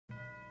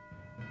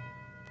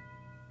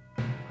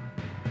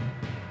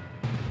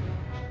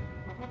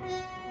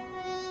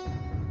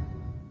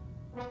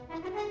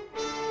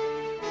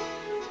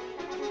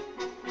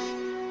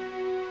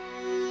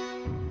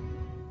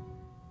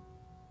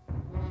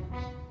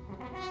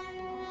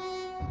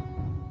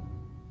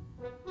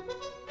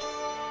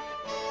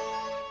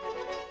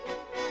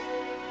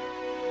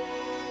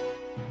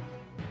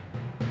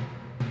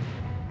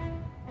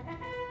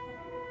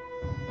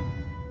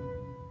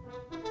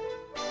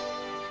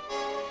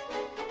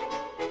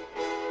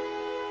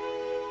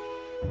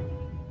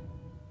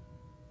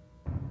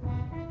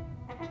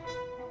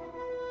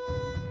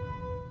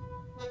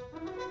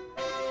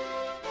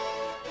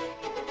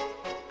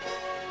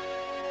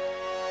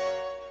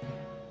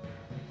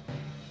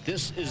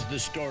This is the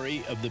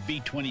story of the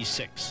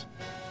B-26,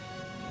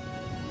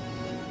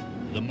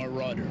 the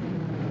Marauder.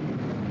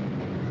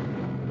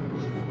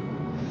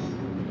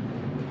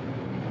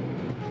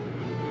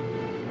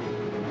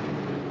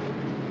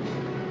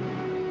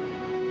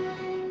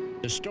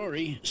 The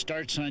story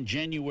starts on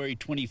January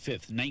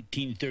 25th,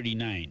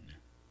 1939.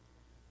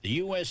 The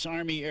U.S.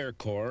 Army Air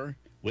Corps,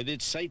 with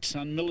its sights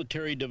on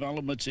military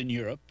developments in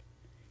Europe,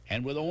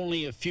 and with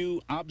only a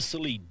few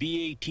obsolete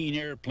B-18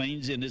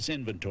 airplanes in its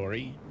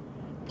inventory,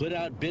 put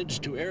out bids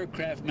to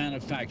aircraft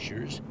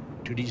manufacturers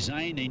to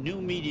design a new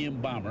medium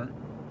bomber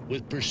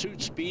with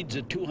pursuit speeds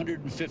of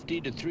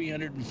 250 to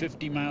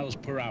 350 miles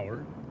per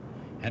hour,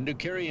 and to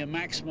carry a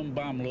maximum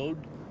bomb load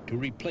to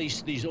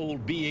replace these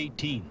old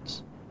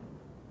B-18s.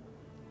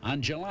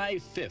 On July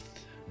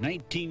 5th,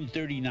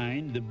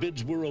 1939, the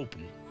bids were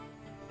open,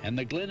 and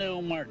the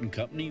Glenelg Martin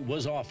Company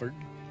was offered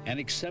and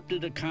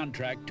accepted a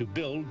contract to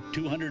build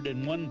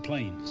 201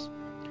 planes.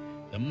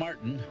 The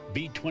Martin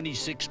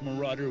B-26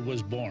 Marauder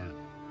was born,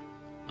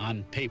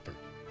 on paper.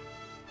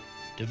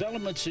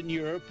 Developments in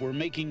Europe were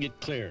making it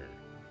clear.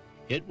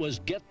 It was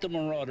get the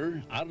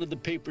Marauder out of the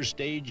paper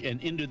stage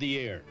and into the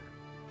air.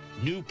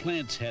 New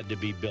plants had to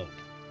be built.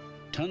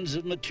 Tons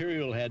of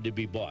material had to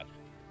be bought.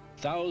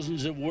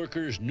 Thousands of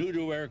workers new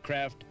to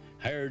aircraft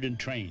hired and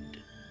trained.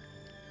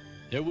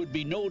 There would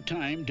be no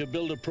time to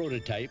build a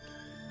prototype,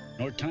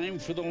 nor time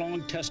for the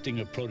long testing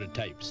of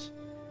prototypes.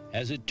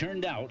 As it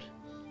turned out,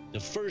 the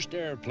first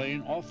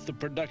airplane off the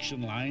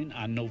production line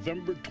on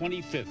November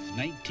 25th,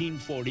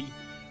 1940,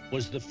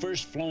 was the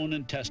first flown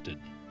and tested.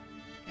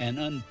 An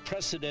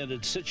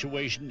unprecedented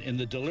situation in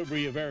the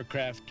delivery of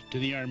aircraft to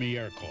the Army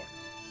Air Corps.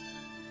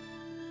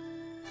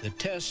 The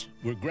tests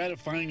were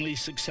gratifyingly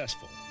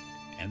successful,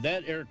 and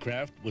that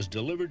aircraft was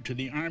delivered to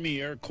the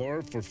Army Air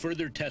Corps for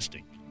further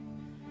testing.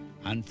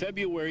 On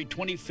February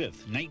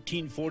 25th,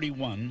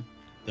 1941,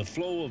 the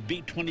flow of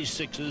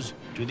B-26s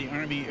to the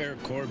Army Air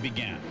Corps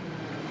began.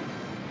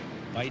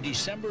 By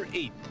December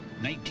 8th,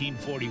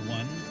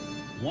 1941,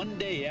 one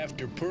day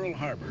after Pearl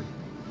Harbor,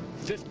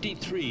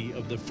 53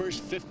 of the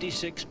first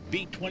 56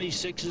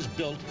 B-26s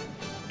built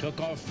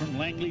took off from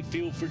Langley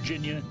Field,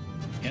 Virginia,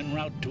 en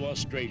route to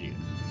Australia.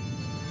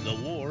 The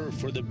war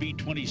for the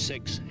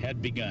B-26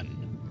 had begun.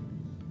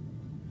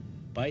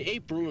 By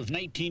April of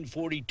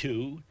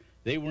 1942,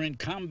 they were in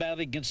combat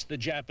against the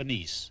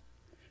Japanese.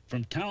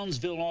 From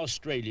Townsville,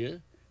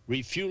 Australia,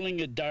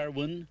 refueling at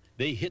Darwin,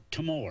 they hit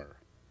Timor.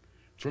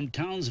 From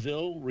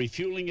Townsville,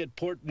 refueling at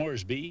Port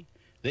Moresby,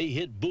 they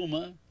hit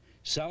Buma,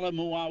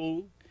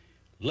 Salamuawu,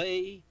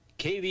 Lae,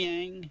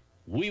 Kavieng,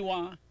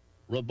 Wewak,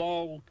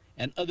 Rabaul,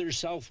 and other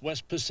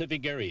Southwest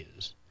Pacific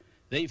areas.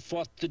 They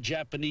fought the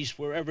Japanese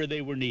wherever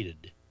they were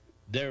needed.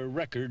 Their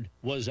record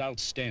was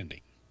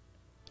outstanding.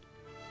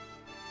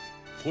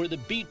 For the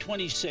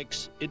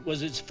B-26, it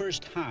was its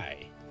first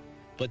high,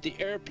 but the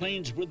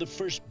airplanes were the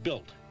first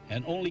built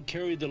and only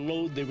carried the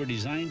load they were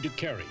designed to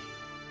carry.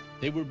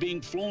 They were being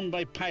flown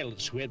by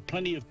pilots who had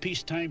plenty of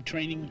peacetime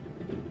training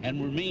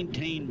and were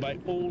maintained by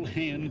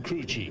old-hand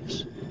crew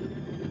chiefs.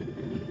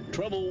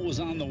 Trouble was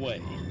on the way.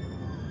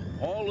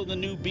 All of the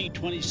new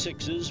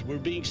B-26s were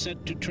being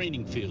sent to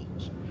training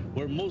fields,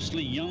 where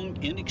mostly young,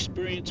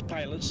 inexperienced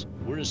pilots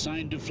were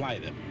assigned to fly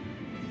them.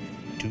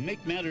 To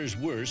make matters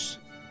worse,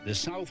 the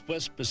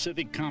Southwest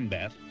Pacific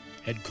combat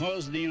had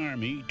caused the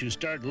Army to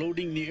start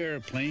loading the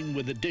airplane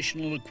with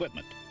additional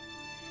equipment.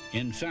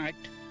 In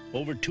fact,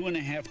 over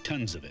 2.5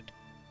 tons of it.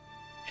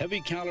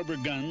 Heavy caliber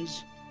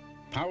guns,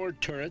 power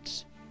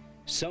turrets,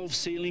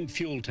 self-sealing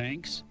fuel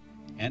tanks,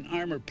 and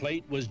armor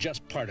plate was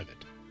just part of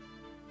it.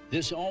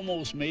 This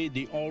almost made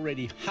the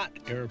already hot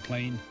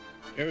airplane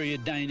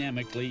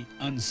aerodynamically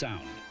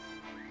unsound.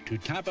 To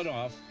top it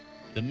off,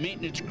 the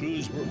maintenance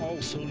crews were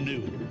also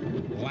new,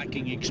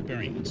 lacking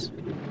experience.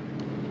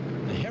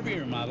 The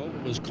heavier model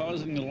was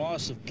causing the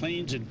loss of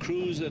planes and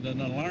crews at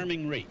an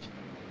alarming rate.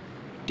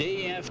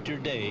 Day after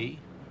day,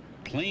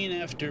 plane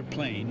after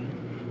plane,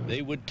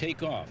 they would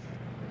take off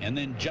and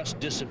then just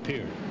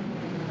disappear.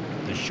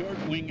 The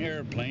short-wing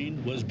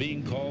airplane was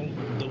being called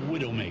the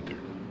Widowmaker.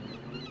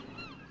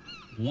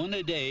 One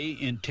a day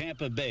in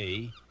Tampa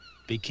Bay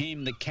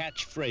became the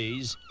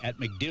catchphrase at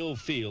MacDill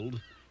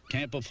Field,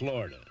 Tampa,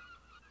 Florida.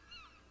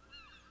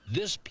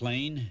 This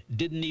plane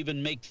didn't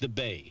even make the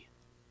bay.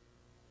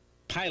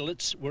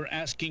 Pilots were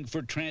asking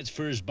for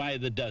transfers by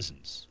the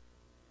dozens.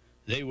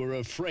 They were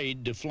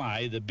afraid to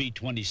fly the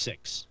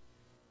B-26.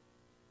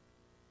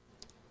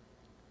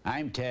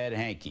 I'm Tad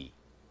Hankey.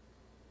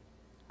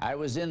 I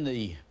was in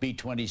the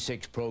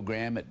B-26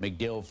 program at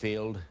MacDill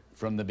Field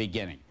from the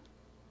beginning.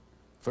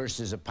 First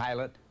as a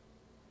pilot,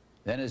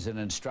 then as an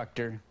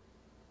instructor,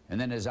 and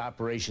then as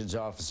operations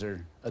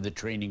officer of the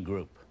training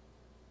group.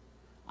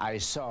 I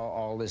saw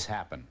all this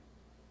happen.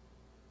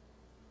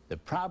 The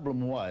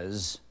problem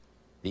was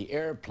the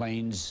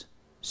airplane's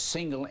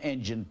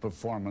single-engine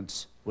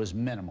performance was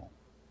minimal.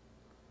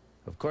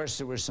 Of course,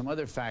 there were some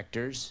other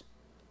factors.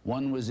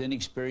 One was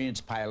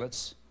inexperienced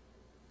pilots.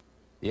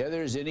 The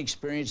other is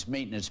inexperienced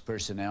maintenance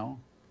personnel.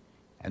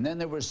 And then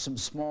there were some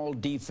small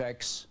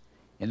defects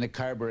in the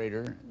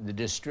carburetor, the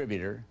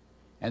distributor,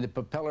 and the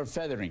propeller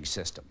feathering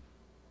system.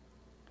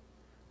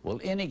 Well,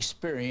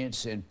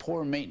 inexperience and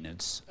poor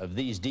maintenance of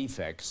these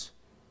defects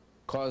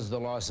caused the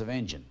loss of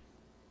engine.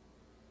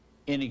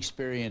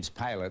 Inexperienced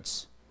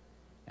pilots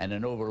and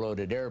an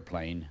overloaded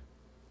airplane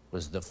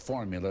was the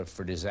formula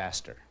for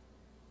disaster.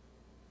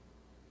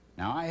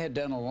 Now, I had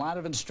done a lot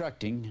of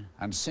instructing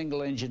on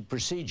single-engine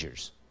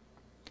procedures,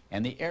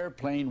 and the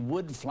airplane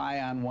would fly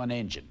on one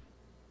engine,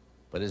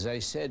 but as I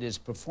said, its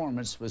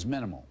performance was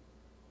minimal.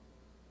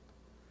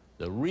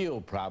 The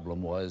real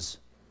problem was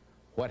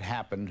what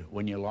happened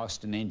when you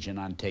lost an engine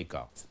on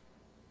takeoff,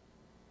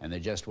 and there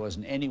just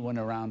wasn't anyone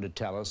around to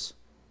tell us.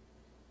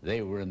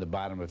 They were in the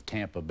bottom of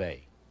Tampa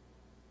Bay.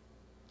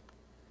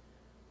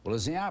 Well,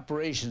 as the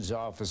operations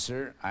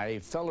officer, I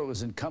felt it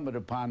was incumbent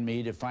upon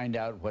me to find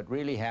out what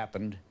really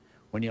happened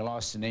when you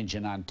lost an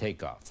engine on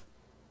takeoff.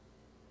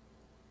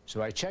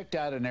 So I checked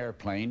out an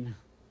airplane,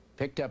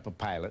 picked up a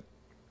pilot,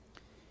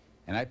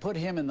 and I put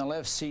him in the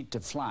left seat to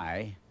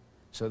fly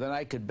so that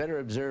I could better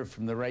observe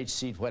from the right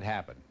seat what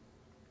happened.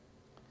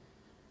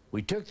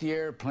 We took the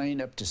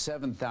airplane up to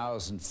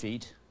 7,000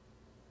 feet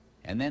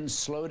and then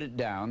slowed it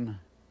down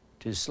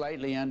to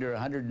slightly under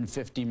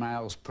 150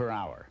 miles per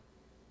hour.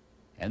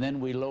 And then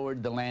we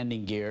lowered the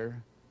landing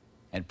gear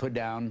and put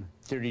down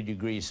 30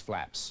 degrees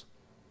flaps.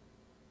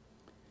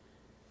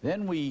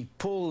 Then we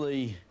pulled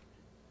the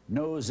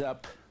nose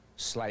up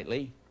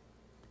slightly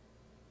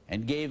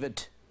and gave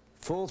it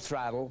full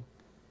throttle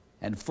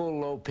and full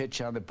low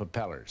pitch on the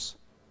propellers.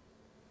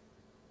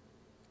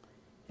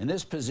 In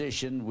this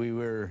position, we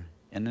were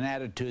in an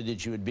attitude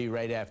that you would be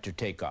right after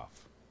takeoff.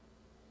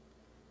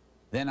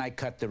 Then I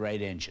cut the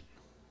right engine.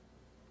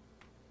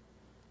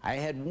 I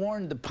had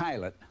warned the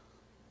pilot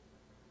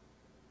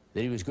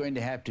that he was going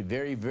to have to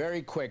be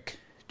very quick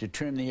to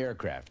trim the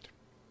aircraft.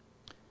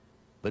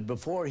 But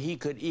before he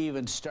could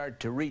even start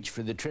to reach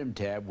for the trim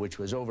tab, which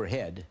was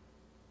overhead,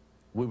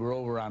 we were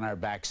over on our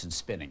backs and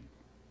spinning.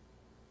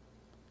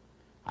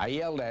 I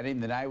yelled at him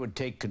that I would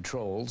take the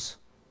controls,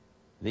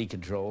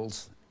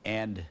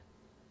 and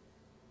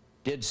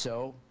did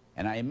so,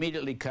 and I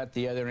immediately cut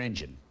the other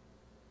engine.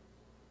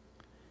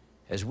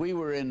 As we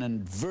were in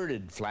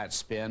inverted flat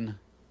spin,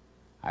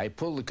 I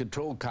pulled the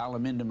control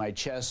column into my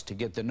chest to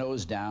get the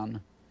nose down,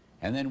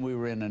 and then we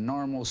were in a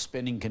normal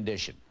spinning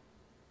condition,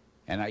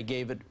 and I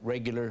gave it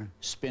regular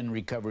spin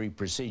recovery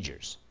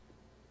procedures.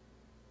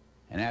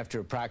 And after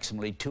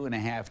approximately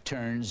 2.5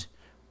 turns,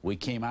 we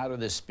came out of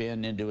the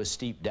spin into a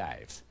steep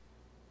dive,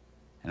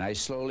 and I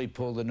slowly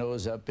pulled the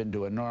nose up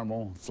into a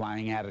normal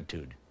flying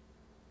attitude.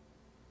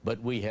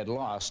 But we had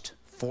lost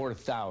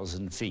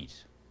 4,000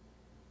 feet.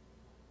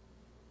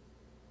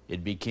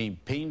 It became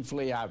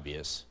painfully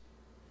obvious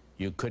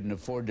you couldn't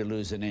afford to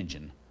lose an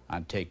engine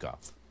on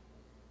takeoff.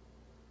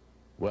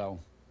 Well,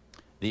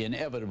 the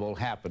inevitable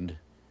happened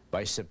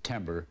by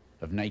September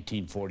of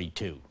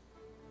 1942.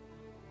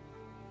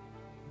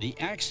 The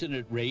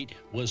accident rate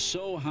was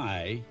so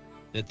high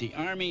that the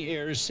Army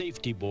Air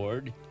Safety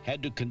Board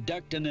had to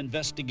conduct an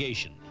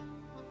investigation.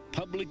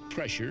 Public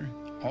pressure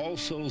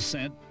also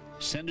sent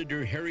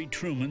Senator Harry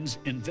Truman's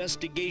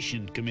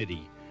investigation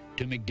committee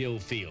to MacDill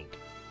Field.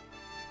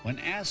 When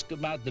asked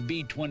about the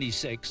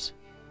B-26,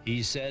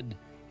 he said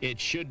it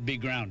should be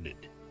grounded.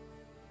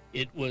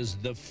 It was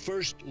the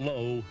first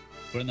low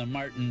for the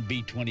Martin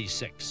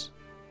B-26.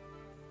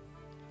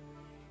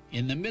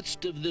 In the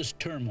midst of this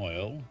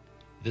turmoil,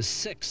 the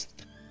 6th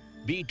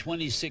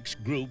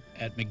B-26 group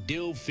at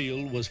MacDill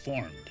Field was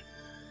formed.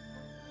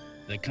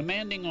 The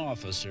commanding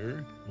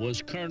officer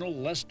was Colonel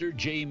Lester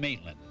J.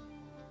 Maitland,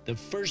 the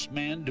first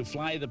man to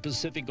fly the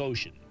Pacific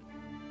Ocean,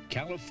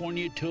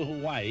 California to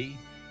Hawaii,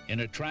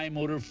 in a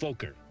tri-motor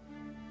Fokker.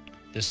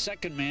 The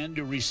second man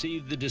to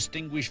receive the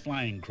Distinguished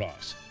Flying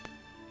Cross,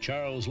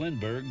 Charles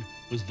Lindbergh,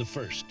 was the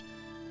first.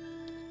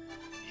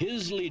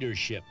 His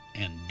leadership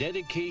and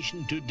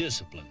dedication to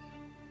discipline,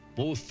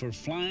 both for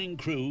flying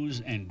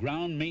crews and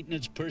ground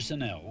maintenance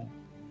personnel,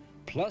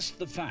 plus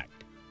the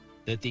fact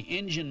that the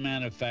engine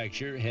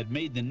manufacturer had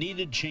made the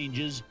needed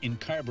changes in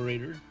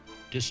carburetor,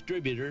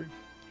 distributor,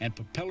 and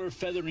propeller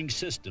feathering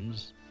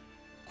systems,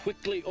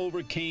 quickly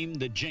overcame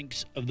the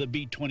jinx of the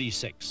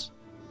B-26.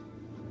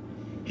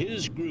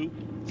 His group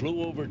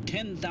flew over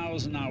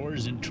 10,000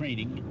 hours in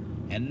training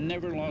and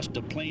never lost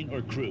a plane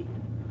or crew.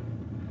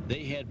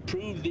 They had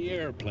proved the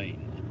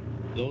airplane,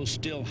 though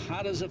still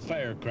hot as a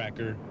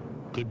firecracker,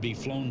 could be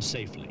flown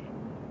safely.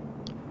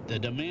 The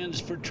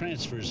demands for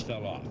transfers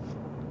fell off.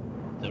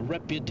 The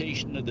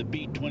reputation of the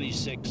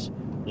B-26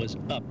 was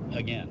up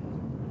again.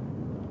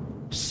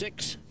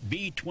 6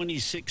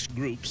 B-26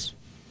 groups,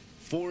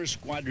 4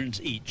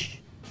 squadrons each,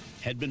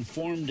 had been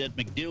formed at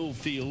MacDill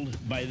Field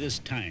by this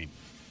time.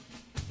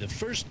 The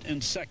 1st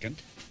and 2nd,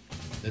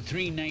 the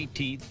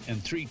 319th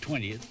and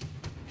 320th,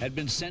 had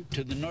been sent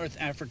to the North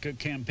Africa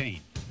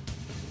campaign.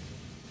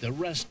 The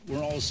rest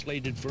were all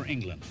slated for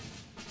England.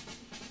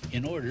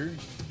 In order,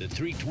 the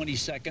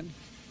 322nd,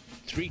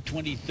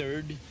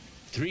 323rd,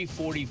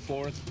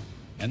 344th,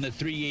 and the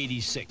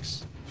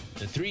 386th.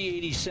 The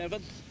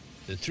 387th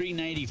The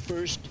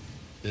 391st,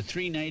 the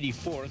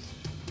 394th,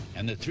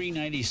 and the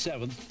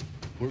 397th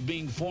were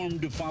being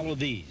formed to follow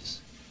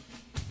these.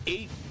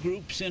 8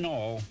 groups in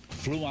all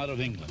flew out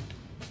of England.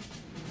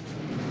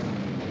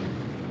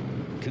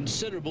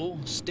 Considerable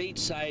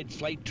stateside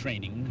flight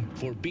training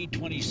for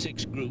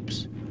B-26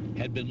 groups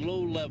had been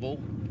low-level,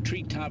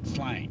 treetop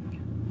flying.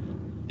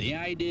 The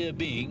idea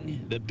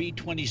being the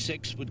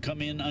B-26 would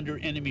come in under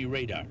enemy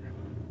radar.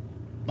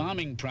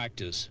 Bombing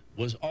practice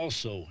was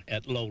also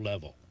at low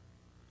level.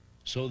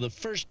 So the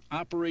first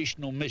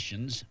operational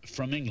missions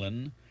from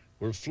England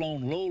were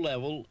flown low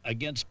level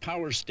against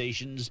power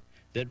stations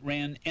that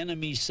ran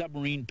enemy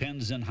submarine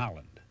pens in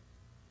Holland.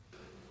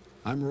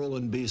 I'm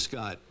Roland B.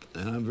 Scott,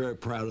 and I'm very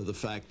proud of the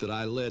fact that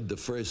I led the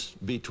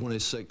first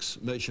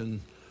B-26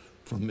 mission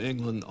from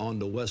England on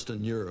to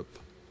Western Europe.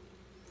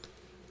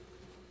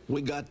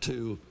 We got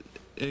to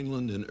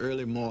England in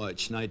early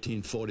March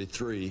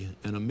 1943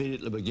 and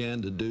immediately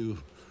began to do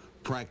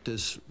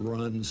practice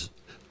runs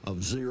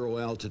of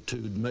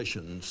zero-altitude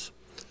missions.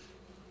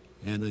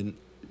 And in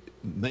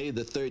May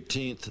the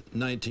 13th,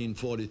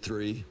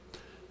 1943,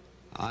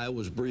 I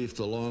was briefed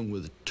along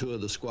with 2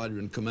 of the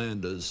squadron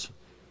commanders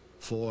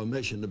for a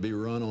mission to be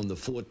run on the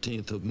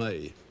 14th of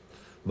May.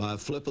 By a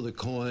flip of the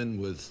coin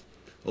with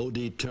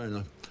O.D.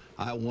 Turner,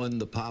 I won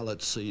the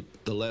pilot seat,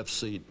 the left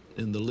seat,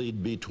 in the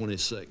lead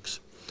B-26.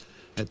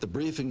 At the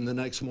briefing the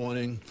next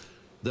morning,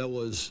 there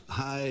was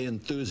high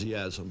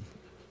enthusiasm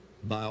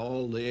by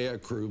all the air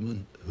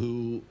crewmen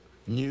who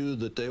knew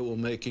that they were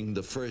making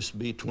the first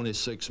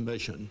B-26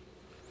 mission.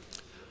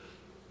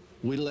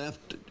 We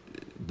left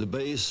the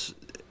base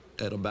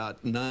at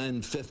about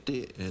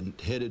 9:50 and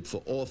headed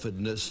for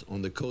Orfordness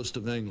on the coast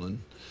of England,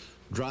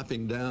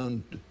 dropping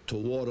down to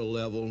water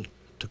level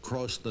to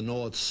cross the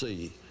North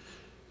Sea.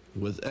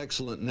 With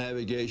excellent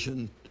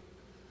navigation,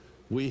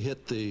 we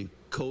hit the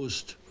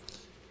coast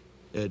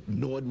at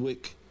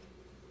Nordwick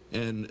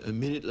and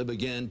immediately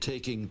began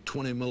taking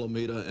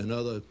 20mm and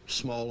other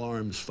small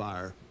arms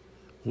fire,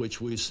 which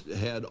we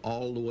had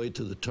all the way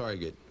to the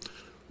target.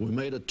 We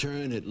made a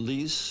turn at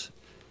Lees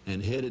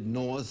and headed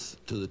north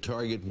to the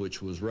target,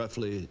 which was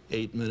roughly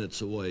 8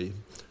 minutes away,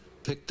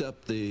 picked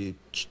up the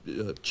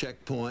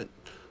checkpoint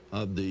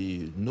of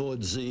the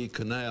Nordsee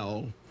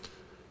Canal,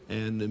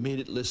 and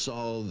immediately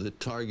saw the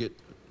target,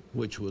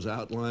 which was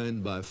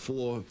outlined by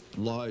 4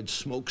 large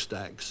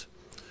smokestacks.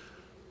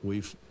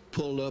 We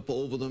pulled up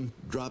over them,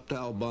 dropped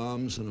our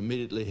bombs, and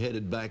immediately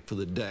headed back for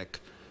the deck.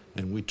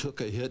 And we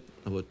took a hit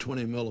of a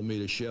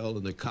 20mm shell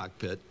in the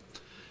cockpit,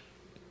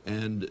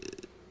 and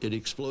it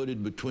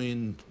exploded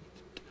between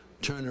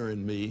Turner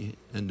and me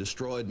and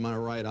destroyed my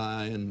right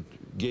eye and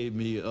gave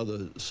me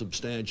other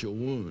substantial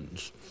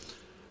wounds.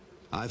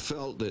 I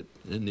felt that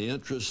in the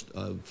interest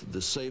of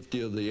the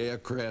safety of the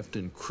aircraft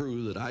and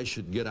crew that I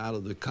should get out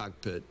of the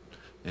cockpit,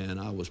 and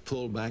I was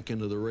pulled back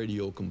into the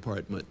radio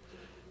compartment,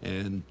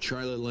 and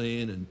Charlie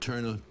Lane and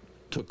Turner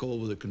took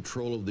over the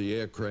control of the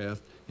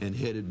aircraft and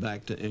headed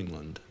back to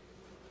England.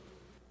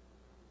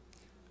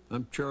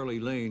 I'm Charlie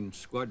Lane,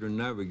 Squadron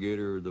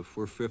Navigator of the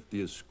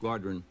 450th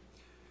Squadron,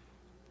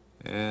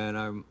 and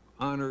I'm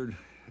honored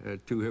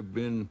to have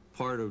been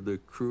part of the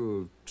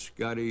crew of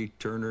Scotty,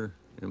 Turner,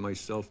 and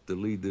myself to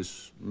lead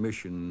this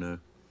mission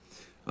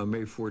on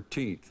May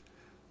 14th.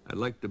 I'd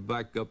like to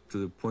back up to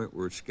the point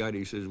where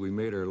Scotty says we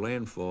made our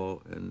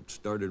landfall and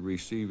started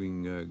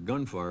receiving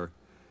gunfire.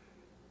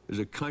 There's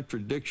a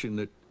contradiction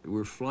that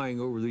we're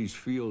flying over these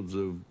fields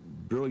of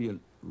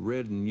brilliant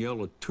red and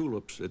yellow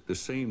tulips at the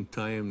same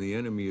time the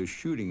enemy is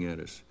shooting at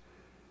us.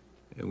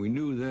 And we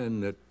knew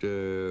then that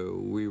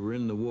we were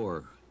in the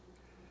war.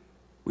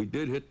 We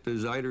did hit the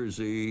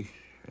Zuiderzee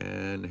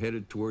and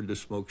headed toward the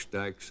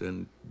smokestacks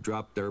and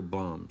dropped our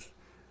bombs.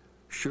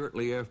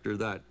 Shortly after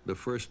that, the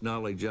first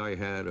knowledge I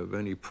had of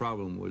any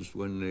problem was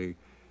when the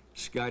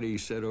Scotty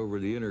said over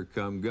the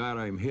intercom, "God,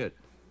 I'm hit."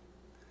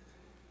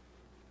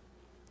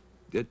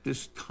 At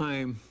this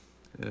time,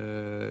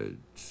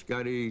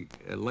 Scotty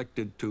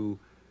elected to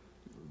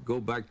go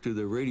back to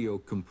the radio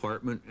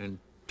compartment and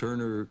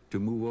Turner to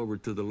move over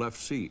to the left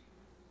seat.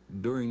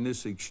 During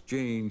this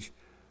exchange,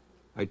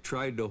 I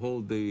tried to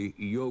hold the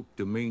yoke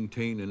to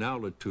maintain an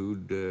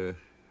altitude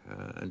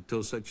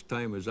until such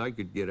time as I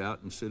could get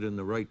out and sit in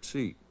the right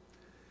seat.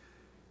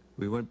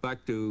 We went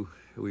up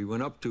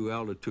to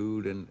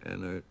altitude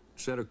and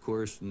set a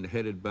course and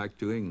headed back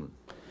to England.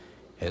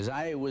 As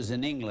I was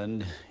in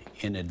England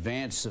in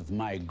advance of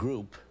my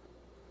group,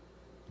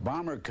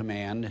 Bomber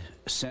Command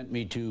sent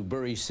me to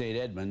Bury St.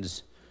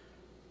 Edmunds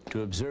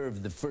to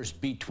observe the first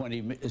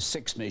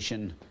B-26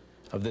 mission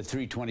of the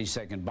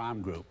 322nd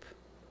Bomb Group.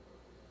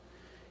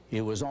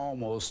 It was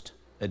almost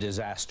a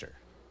disaster.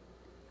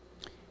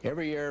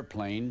 Every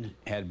airplane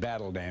had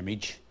battle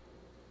damage,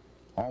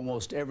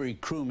 almost every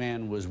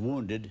crewman was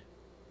wounded,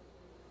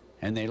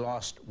 and they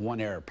lost 1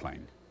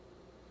 airplane.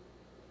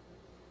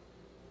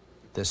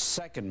 The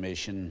second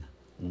mission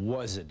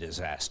was a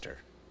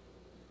disaster.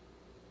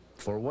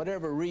 For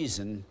whatever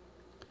reason,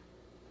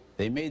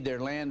 they made their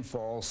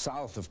landfall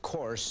south of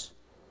course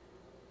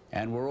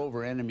and were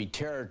over enemy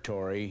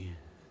territory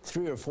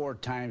 3 or 4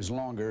 times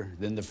longer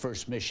than the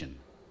first mission.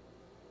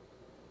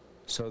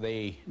 So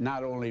they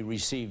not only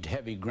received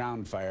heavy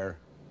ground fire,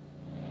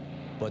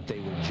 but they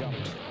were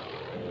jumped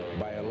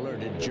by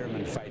alerted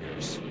German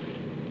fighters.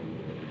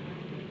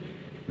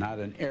 Not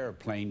an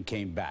airplane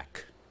came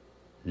back.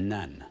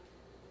 None.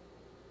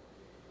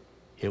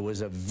 It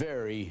was a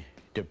very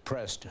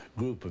depressed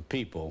group of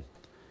people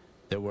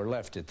that were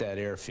left at that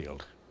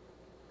airfield.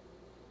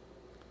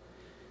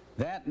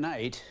 That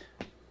night,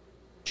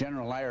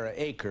 General Ira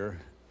Aker,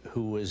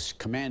 who was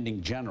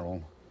commanding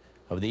general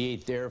of the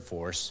 8th Air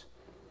Force,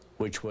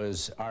 which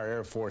was our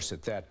Air Force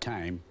at that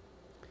time,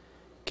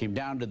 came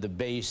down to the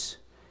base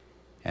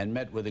and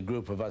met with a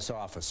group of us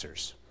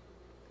officers.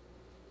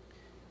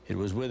 It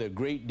was with a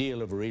great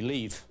deal of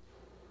relief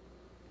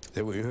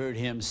that we heard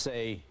him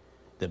say,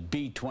 the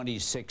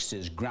B-26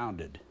 is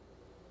grounded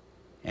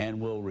and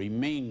will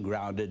remain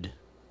grounded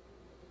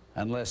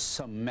unless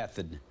some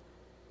method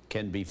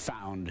can be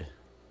found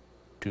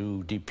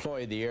to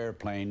deploy the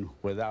airplane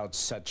without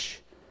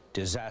such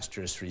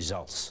disastrous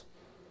results.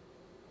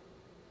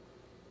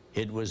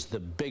 It was the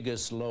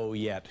biggest low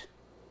yet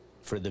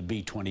for the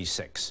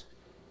B-26.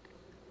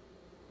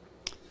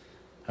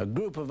 A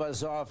group of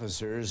us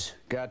officers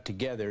got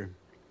together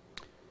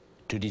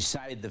to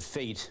decide the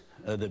fate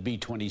of the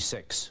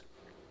B-26.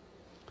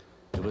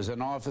 There was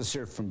an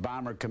officer from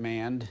Bomber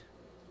Command.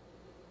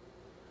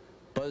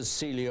 Buzz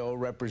Celio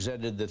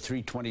represented the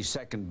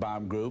 322nd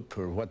Bomb Group,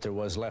 or what there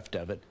was left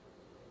of it.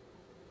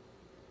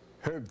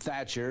 Herb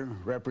Thatcher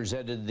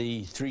represented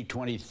the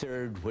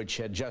 323rd, which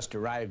had just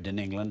arrived in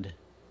England.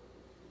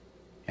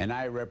 And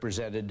I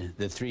represented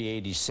the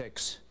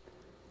 386,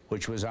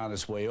 which was on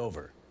its way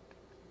over.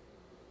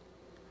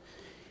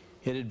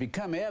 It had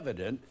become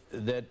evident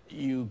that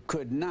you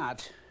could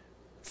not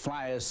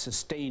fly a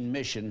sustained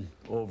mission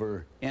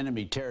over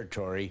enemy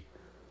territory,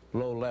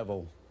 low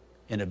level,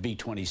 in a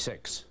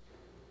B-26.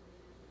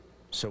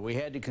 So we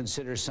had to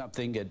consider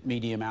something at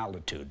medium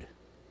altitude.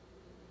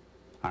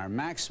 Our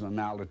maximum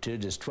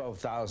altitude is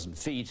 12,000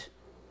 feet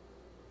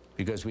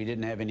because we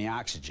didn't have any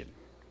oxygen.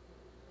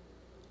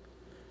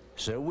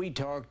 So we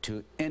talked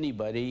to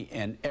anybody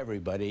and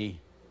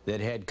everybody that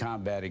had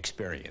combat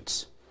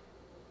experience.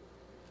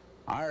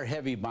 Our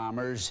heavy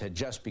bombers had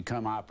just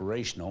become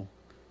operational,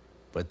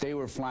 but they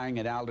were flying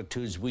at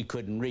altitudes we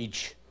couldn't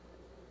reach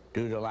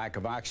due to lack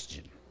of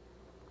oxygen.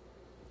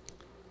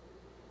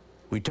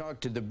 We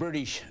talked to the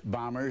British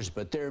bombers,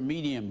 but their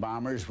medium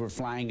bombers were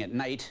flying at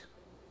night,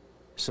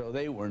 so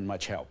they weren't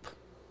much help.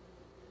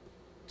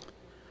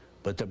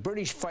 But the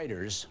British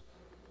fighters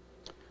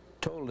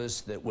told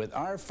us that with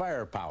our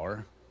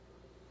firepower,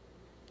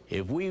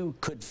 if we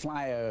could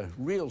fly a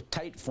real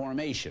tight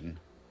formation,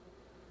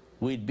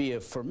 we'd be a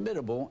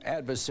formidable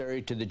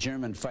adversary to the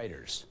German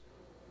fighters.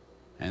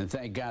 And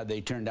thank God they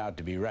turned out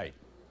to be right.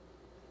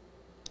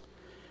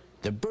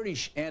 The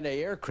British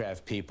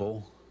anti-aircraft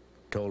people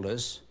told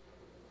us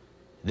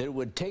that it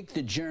would take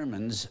the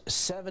Germans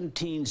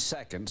 17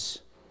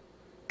 seconds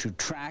to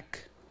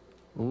track,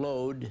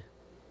 load,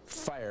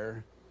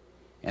 fire,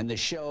 and the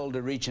shell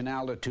to reach an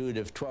altitude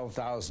of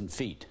 12,000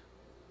 feet.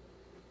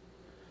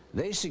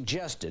 They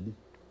suggested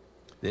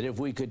that if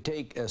we could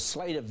take a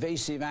slight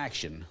evasive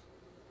action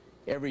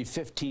every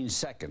 15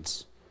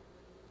 seconds,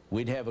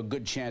 we'd have a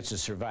good chance of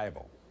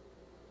survival.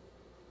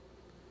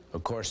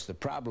 Of course, the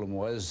problem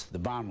was the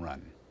bomb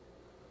run,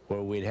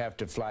 where we'd have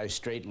to fly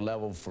straight and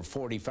level for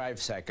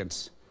 45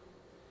 seconds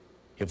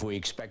if we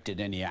expected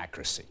any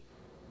accuracy.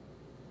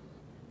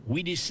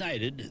 We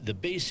decided the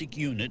basic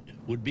unit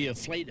would be a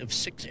flight of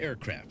 6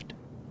 aircraft.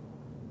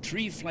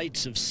 3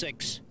 flights of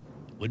 6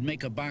 would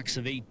make a box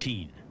of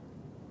 18.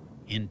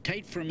 In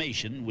tight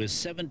formation, with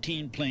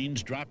 17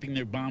 planes dropping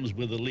their bombs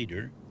with a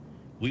leader,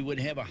 we would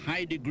have a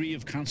high degree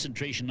of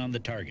concentration on the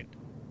target.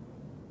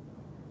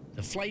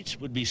 The flights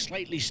would be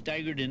slightly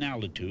staggered in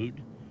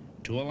altitude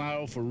to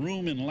allow for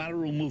room in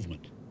lateral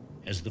movement,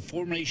 as the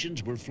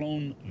formations were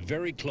flown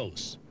very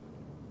close.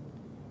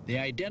 The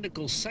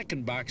identical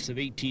second box of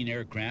 18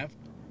 aircraft,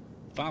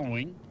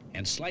 following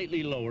and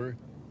slightly lower,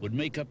 would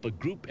make up a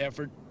group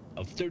effort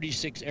of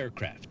 36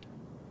 aircraft.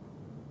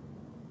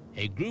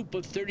 A group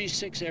of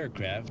 36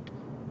 aircraft,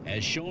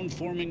 as shown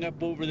forming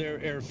up over their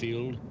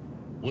airfield,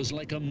 was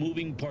like a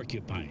moving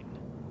porcupine,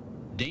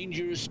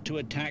 dangerous to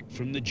attack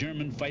from the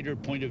German fighter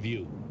point of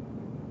view.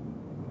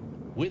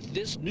 With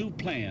this new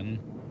plan,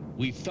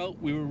 we felt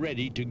we were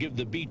ready to give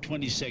the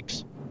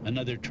B-26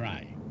 another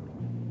try.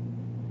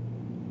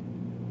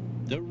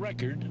 The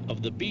record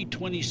of the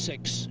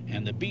B-26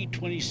 and the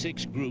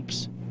B-26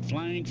 groups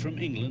flying from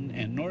England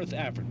and North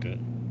Africa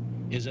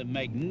is a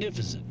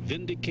magnificent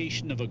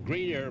vindication of a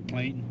great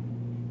airplane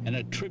and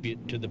a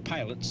tribute to the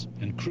pilots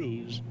and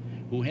crews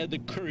who had the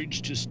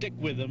courage to stick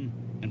with them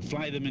and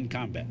fly them in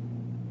combat.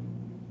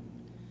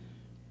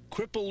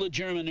 Cripple the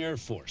German Air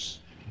Force,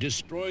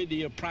 destroy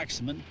the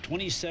approximate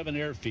 27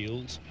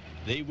 airfields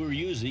they were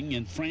using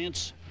in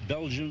France,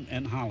 Belgium,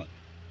 and Holland.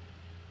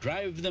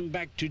 Drive them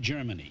back to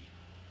Germany,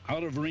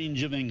 out of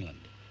range of England.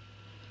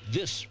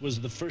 This was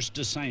the first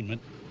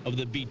assignment of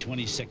the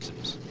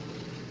B-26s.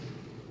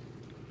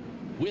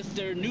 With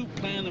their new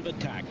plan of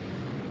attack,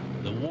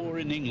 the war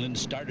in England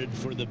started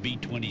for the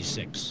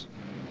B-26.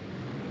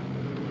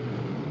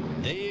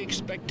 They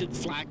expected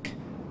flak,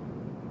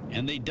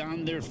 and they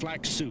donned their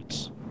flak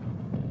suits,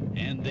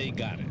 and they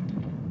got it.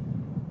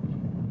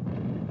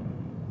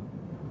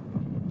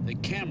 The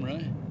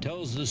camera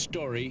tells the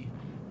story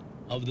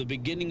of the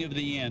beginning of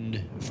the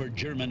end for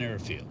German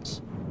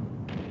airfields.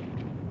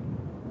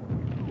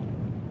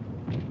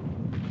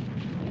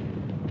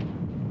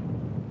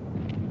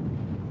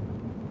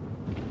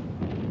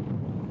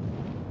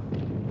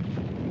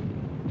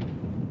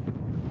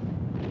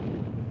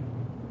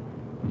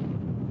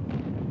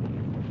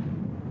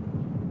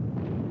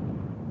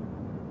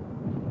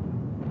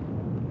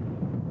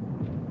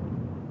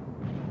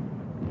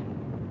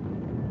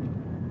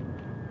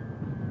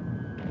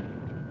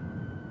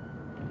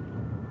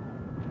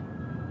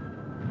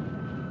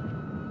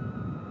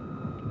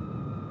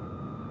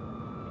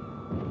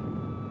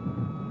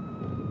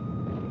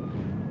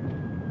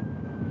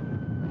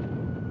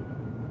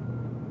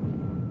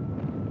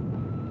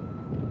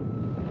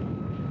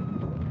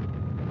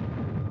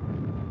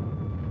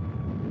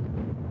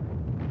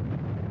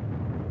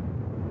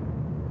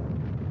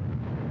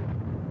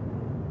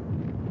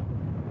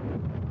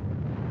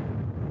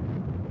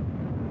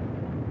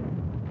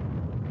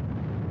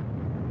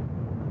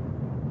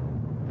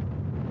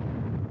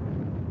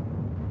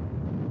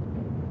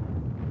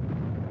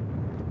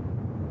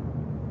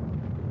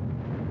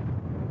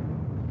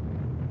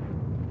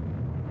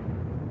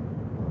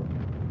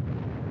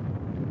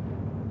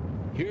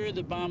 Here,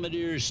 the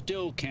bombardier's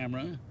still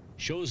camera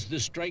shows the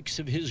strikes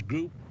of his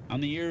group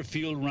on the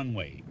airfield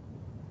runway.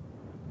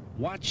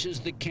 Watch as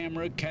the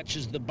camera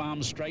catches the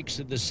bomb strikes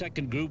of the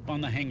second group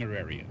on the hangar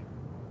area.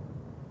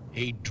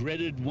 A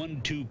dreaded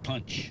 1-2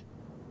 punch,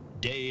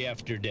 day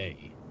after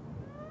day.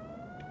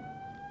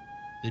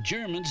 The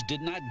Germans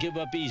did not give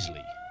up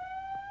easily.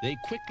 They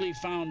quickly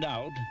found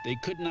out they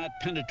could not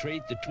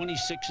penetrate the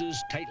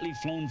 26's tightly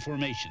flown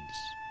formations.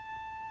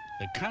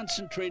 The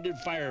concentrated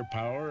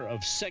firepower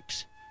of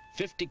 6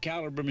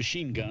 50-caliber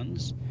machine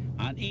guns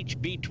on each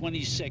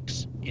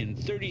B-26 in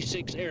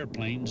 36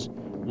 airplanes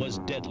was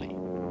deadly.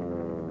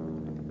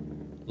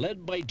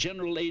 Led by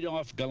General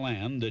Adolf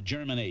Galland, the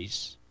German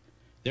ace,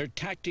 their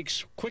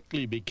tactics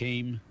quickly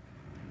became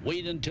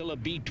wait until a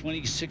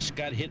B-26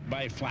 got hit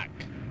by flak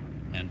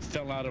and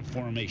fell out of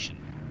formation,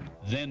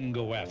 then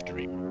go after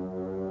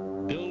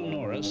him. Bill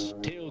Norris,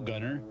 tail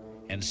gunner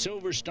and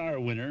Silver Star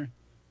winner,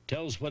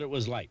 tells what it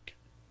was like.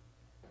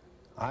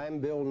 I'm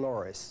Bill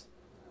Norris.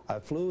 I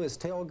flew as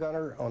tail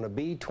gunner on a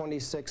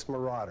B-26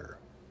 Marauder.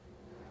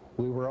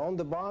 We were on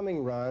the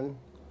bombing run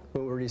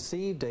when we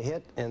received a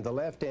hit in the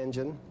left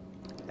engine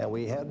and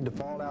we had to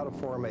fall out of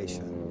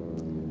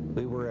formation.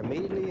 We were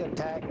immediately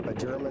attacked by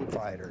German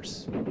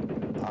fighters.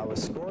 I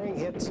was scoring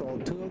hits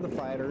on 2 of the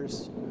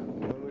fighters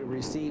when we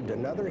received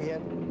another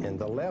hit in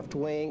the left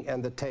wing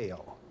and the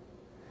tail.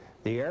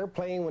 The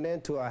airplane went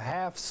into a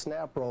half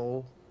snap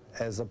roll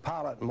as the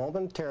pilot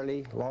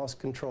momentarily lost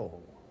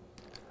control.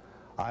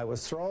 I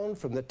was thrown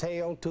from the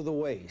tail to the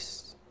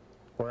waist,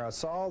 where I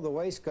saw the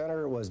waist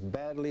gunner was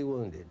badly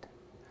wounded.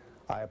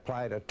 I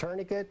applied a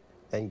tourniquet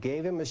and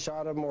gave him a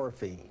shot of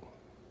morphine.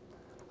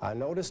 I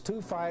noticed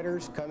 2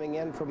 fighters coming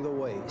in from the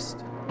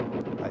waist.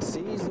 I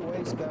seized the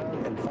waist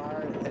gun and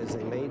fired as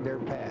they made their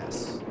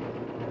pass.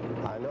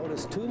 I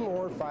noticed 2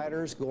 more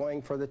fighters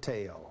going for the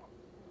tail.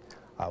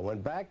 I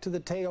went back to the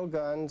tail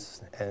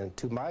guns, and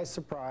to my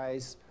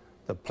surprise,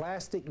 the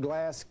plastic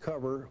glass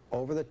cover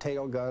over the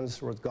tail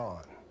guns was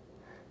gone,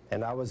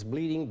 and I was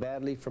bleeding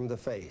badly from the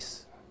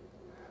face.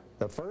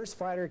 The first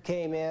fighter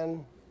came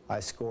in,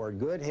 I scored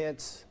good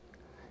hits.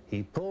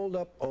 He pulled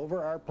up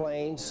over our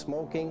plane,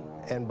 smoking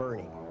and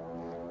burning.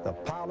 The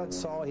pilot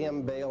saw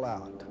him bail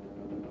out.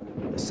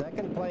 The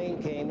second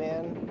plane came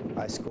in,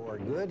 I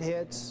scored good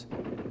hits.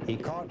 He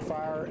caught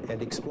fire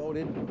and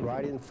exploded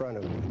right in front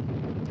of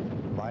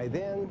me. By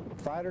then,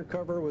 fighter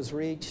cover was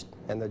reached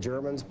and the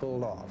Germans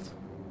pulled off.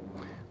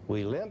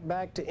 We limped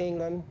back to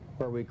England,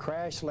 where we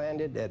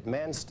crash-landed at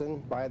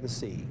Manston by the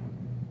sea.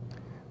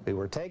 We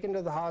were taken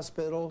to the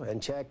hospital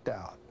and checked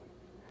out,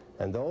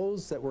 and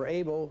those that were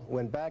able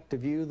went back to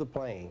view the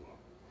plane.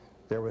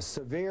 There was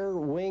severe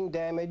wing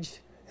damage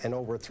and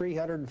over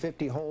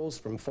 350 holes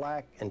from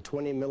flak and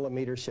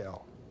 20mm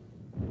shell.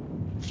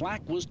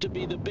 Flak was to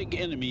be the big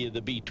enemy of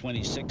the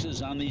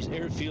B-26s on these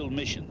airfield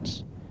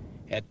missions.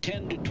 At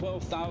 10 to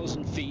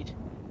 12,000 feet,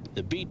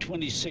 the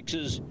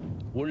B-26s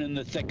were in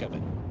the thick of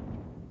it.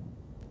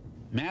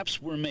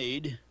 Maps were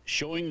made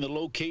showing the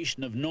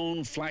location of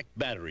known flak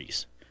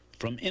batteries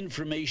from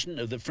information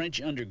of the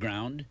French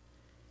underground,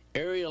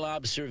 aerial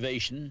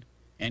observation,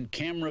 and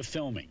camera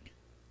filming.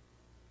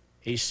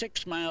 A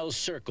 6-mile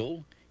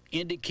circle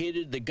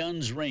indicated the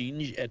gun's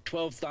range at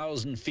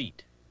 12,000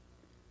 feet.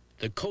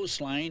 The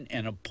coastline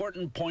and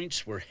important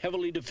points were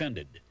heavily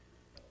defended.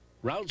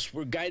 Routes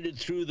were guided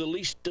through the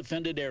least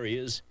defended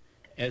areas,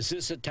 as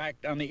this attack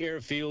on the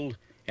airfield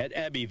at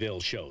Abbeville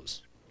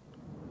shows.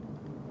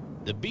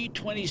 The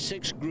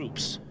B-26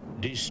 groups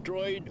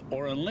destroyed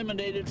or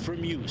eliminated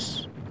from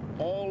use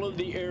all of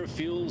the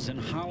airfields in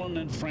Holland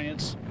and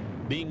France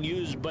being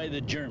used by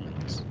the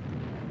Germans,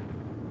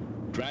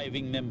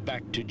 driving them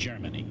back to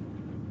Germany.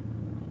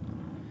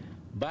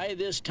 By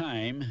this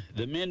time,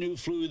 the men who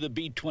flew the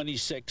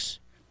B-26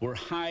 were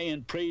high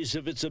in praise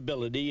of its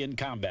ability in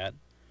combat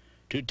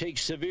to take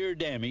severe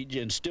damage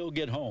and still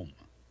get home.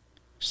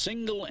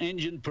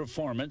 Single-engine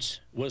performance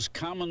was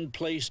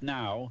commonplace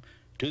now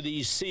to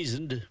these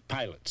seasoned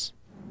pilots.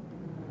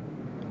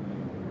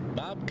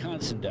 Bob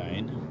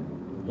Considine,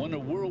 one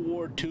of World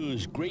War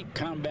II's great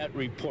combat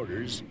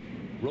reporters,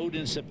 wrote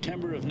in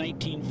September of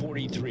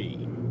 1943,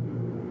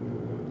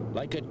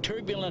 "Like a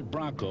turbulent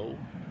bronco,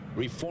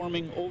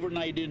 reforming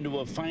overnight into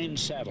a fine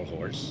saddle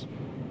horse,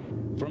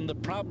 from the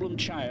problem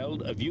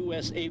child of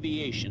U.S.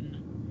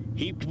 aviation,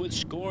 heaped with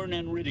scorn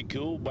and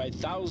ridicule by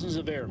thousands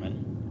of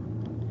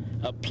airmen,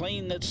 a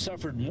plane that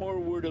suffered more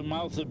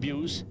word-of-mouth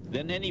abuse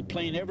than any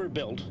plane ever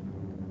built,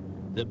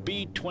 the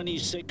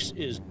B-26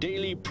 is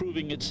daily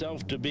proving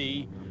itself to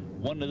be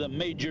one of the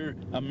major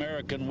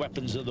American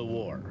weapons of the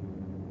war."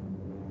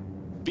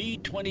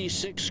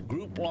 B-26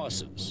 group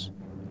losses,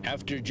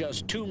 after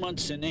just 2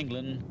 months in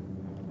England,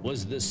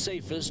 was the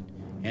safest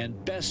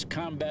and best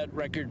combat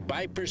record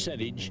by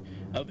percentage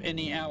of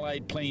any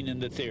Allied plane in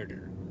the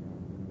theater.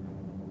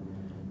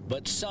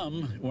 But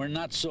some were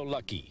not so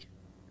lucky.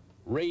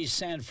 Ray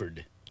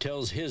Sanford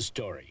tells his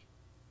story.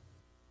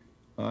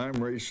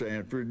 I'm Ray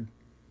Sanford,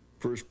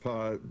 first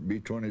pilot,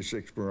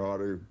 B-26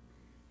 Marauder,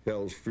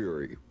 Hell's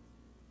Fury.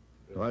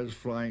 I was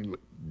flying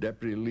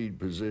deputy lead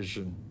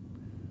position,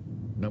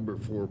 number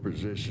 4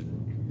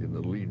 position in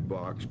the lead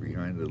box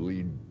behind the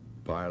lead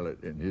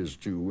pilot and his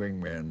 2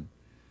 wingmen.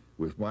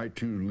 With my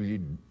 2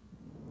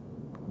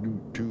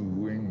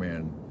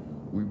 wingmen,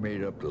 we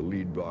made up the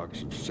lead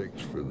box of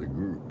 6 for the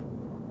group.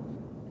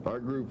 Our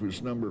group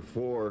was number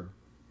 4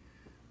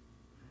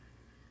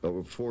 of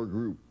a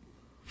 4-group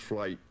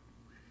flight,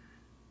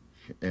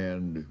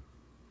 and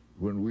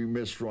when we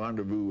missed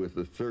rendezvous with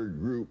the 3rd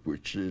group,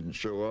 which didn't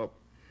show up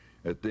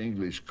at the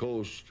English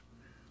coast,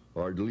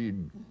 our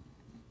lead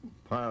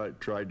pilot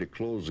tried to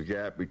close the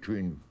gap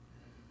between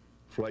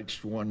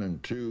flights 1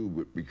 and 2,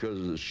 but because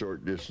of the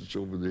short distance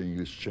over the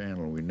English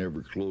Channel, we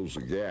never closed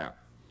the gap.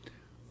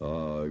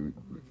 The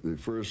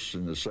 1st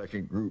and the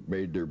 2nd group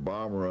made their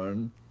bomb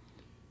run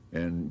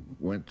and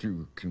went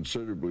through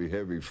considerably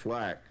heavy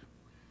flak.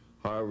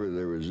 However,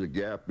 there was a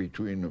gap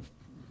between the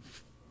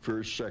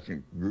 1st,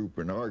 2nd group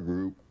and our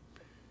group,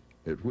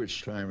 at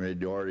which time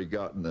they'd already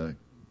gotten the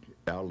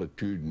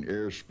altitude and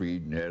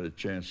airspeed and had a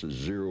chance to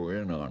zero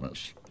in on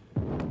us.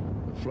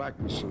 The flak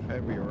was so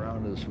heavy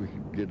around us we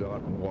could get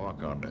out and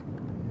walk on it.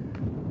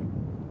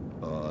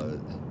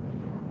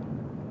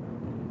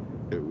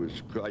 It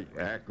was quite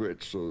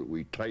accurate, so that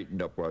we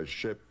tightened up our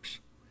ship's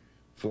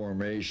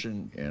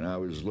formation, and I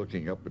was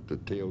looking up at the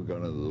tail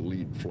gun of the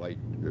lead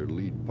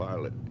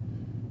pilot,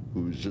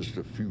 who was just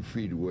a few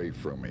feet away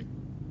from me.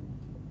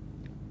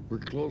 We're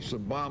close to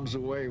bombs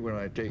away when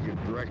I take a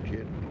direct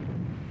hit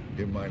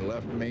in my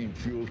left main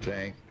fuel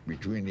tank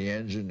between the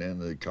engine and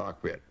the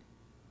cockpit.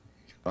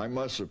 I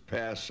must have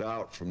passed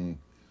out from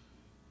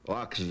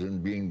oxygen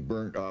being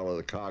burnt out of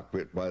the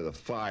cockpit by the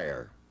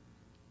fire.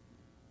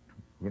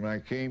 When I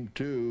came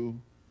to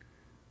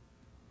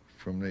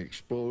from the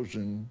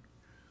explosion,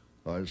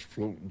 I was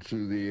floating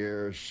through the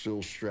air,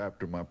 still strapped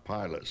to my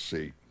pilot's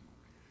seat.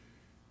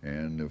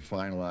 And to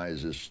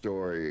finalize this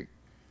story,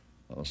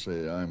 I'll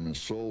say that I'm the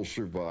sole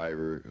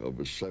survivor of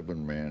a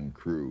 7-man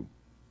crew.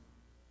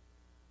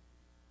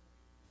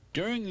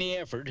 During the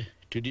effort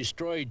to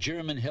destroy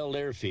German-held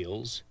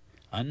airfields,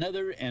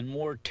 another and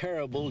more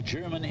terrible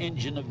German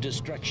engine of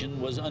destruction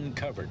was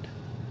uncovered: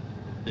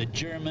 the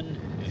German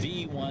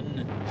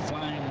V-1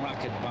 flying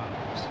rocket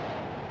bombs.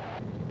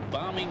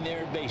 Bombing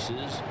their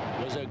bases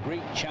was a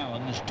great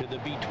challenge to the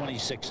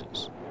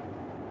B-26s.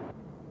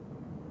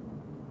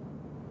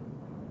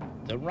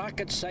 The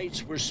rocket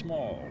sites were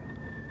small,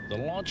 the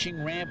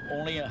launching ramp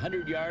only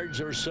 100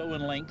 yards or so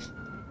in length,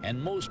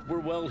 and most were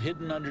well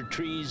hidden under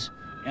trees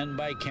and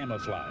by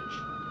camouflage.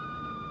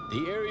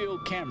 The aerial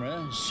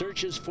camera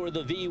searches for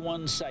the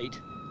V-1 site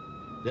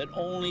that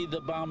only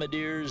the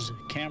bombardier's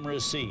camera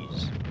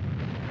sees.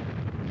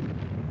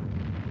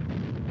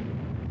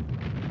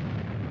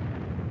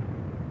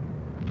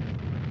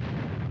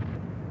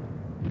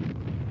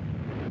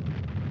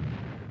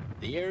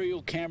 The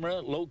aerial camera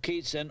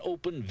locates an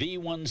open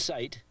V-1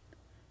 site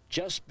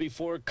just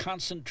before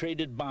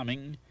concentrated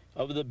bombing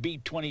of the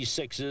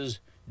B-26s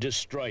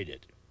destroyed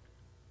it.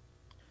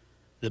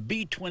 The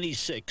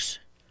B-26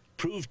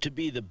 proved to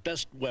be the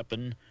best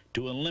weapon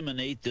to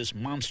eliminate this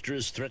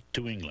monstrous threat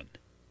to England.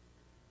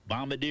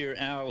 Bombardier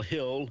Al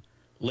Hill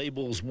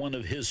labels one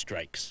of his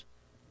strikes.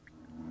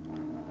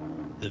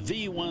 The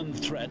V-1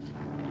 threat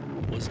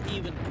was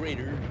even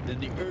greater than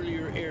the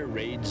earlier air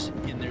raids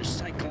in their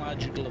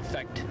psychological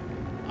effect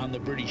on the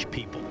British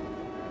people.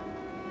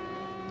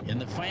 In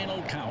the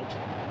final count,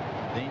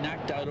 they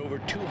knocked out over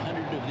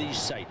 200 of these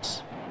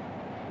sites.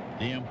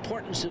 The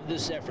importance of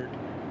this effort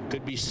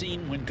could be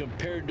seen when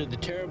compared to the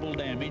terrible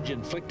damage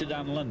inflicted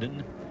on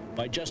London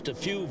by just a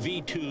few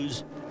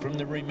V-2s from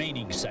the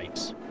remaining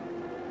sites.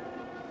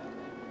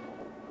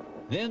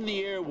 Then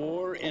the air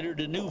war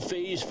entered a new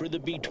phase for the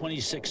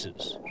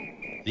B-26s,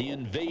 the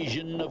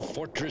invasion of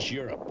Fortress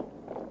Europe,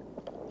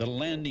 the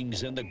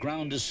landings and the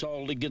ground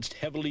assault against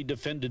heavily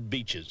defended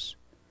beaches,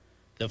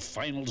 the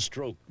final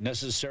stroke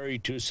necessary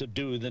to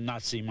subdue the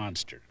Nazi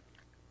monster.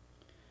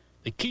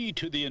 The key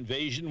to the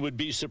invasion would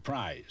be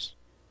surprise.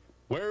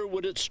 Where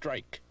would it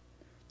strike?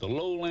 The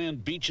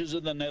lowland beaches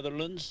of the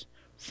Netherlands,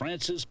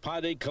 France's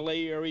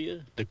Pas-de-Calais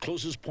area, the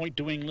closest point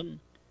to England,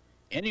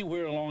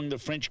 anywhere along the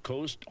French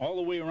coast, all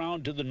the way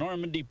around to the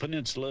Normandy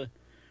Peninsula,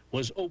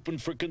 was open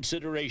for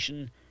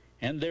consideration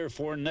and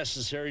therefore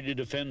necessary to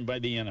defend by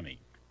the enemy.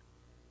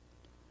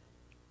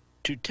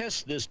 To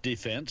test this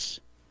defense,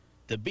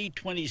 the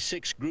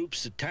B-26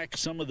 groups attacked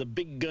some of the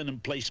big gun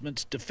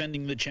emplacements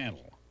defending the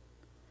Channel.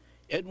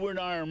 Edward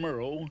R.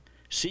 Murrow,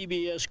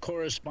 CBS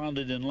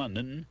correspondent in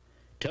London,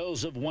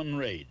 tells of one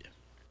raid.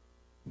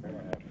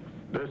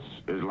 This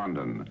is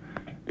London.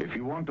 If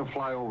you want to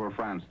fly over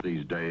France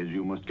these days,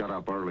 you must get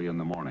up early in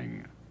the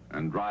morning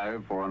and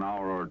drive for an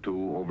hour or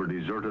two over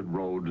deserted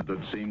roads that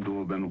seem to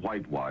have been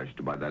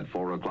whitewashed by that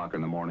 4 o'clock in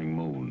the morning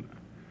moon.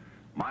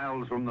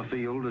 Miles from the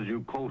field, as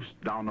you coast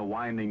down a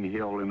winding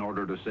hill in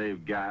order to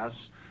save gas,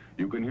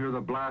 you can hear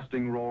the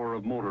blasting roar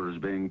of motors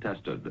being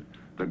tested.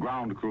 The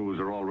ground crews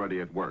are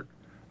already at work.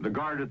 The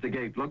guard at the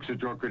gate looks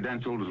at your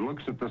credentials,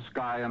 looks at the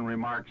sky and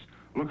remarks,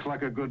 "Looks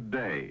like a good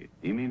day."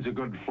 He means a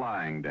good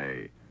flying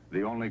day,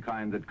 the only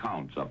kind that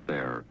counts up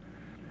there.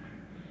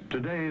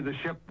 Today, the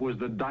ship was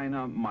the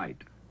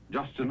Dynamite,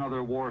 just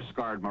another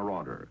war-scarred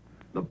Marauder.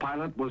 The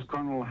pilot was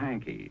Colonel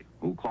Hankey,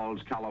 who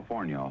calls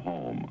California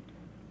home.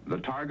 The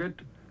target?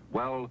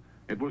 Well,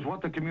 it was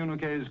what the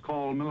communiques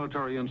call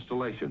military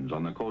installations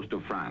on the coast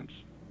of France.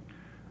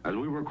 As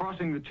we were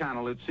crossing the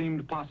channel, it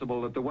seemed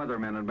possible that the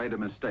weathermen had made a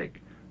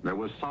mistake. There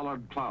was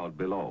solid cloud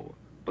below,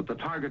 but the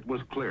target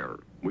was clear.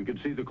 We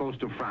could see the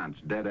coast of France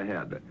dead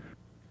ahead.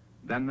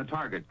 Then the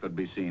target could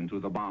be seen through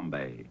the bomb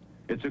bay.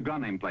 It's a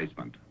gun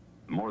emplacement,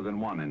 more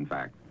than one, in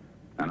fact,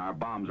 and our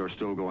bombs are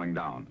still going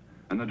down.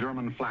 And the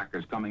German flak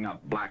is coming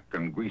up, black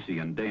and greasy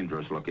and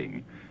dangerous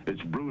looking.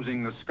 It's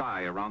bruising the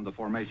sky around the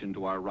formation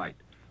to our right.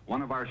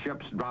 One of our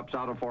ships drops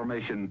out of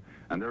formation,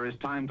 and there is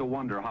time to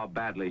wonder how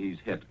badly he's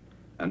hit.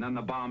 And then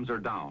the bombs are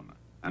down.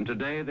 And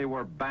today they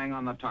were bang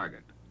on the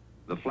target.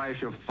 The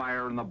flash of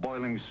fire and the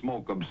boiling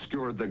smoke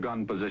obscured the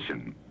gun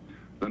position.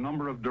 The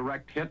number of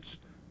direct hits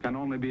can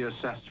only be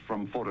assessed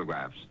from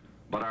photographs,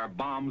 but our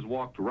bombs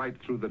walked right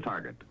through the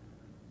target.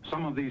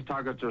 Some of these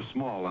targets are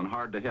small and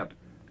hard to hit,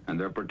 and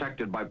they're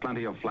protected by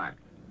plenty of flak.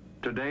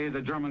 Today,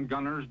 the German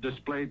gunners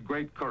displayed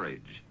great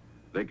courage.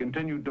 They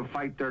continued to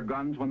fight their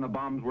guns when the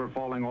bombs were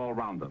falling all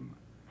around them.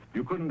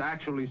 You couldn't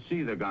actually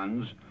see the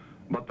guns,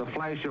 but the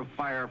flash of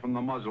fire from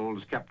the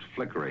muzzles kept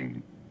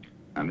flickering.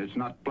 And it's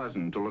not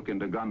pleasant to look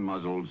into gun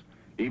muzzles,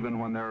 even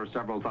when they're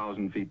several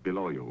thousand feet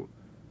below you.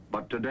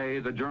 But today,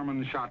 the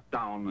Germans shot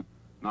down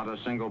not a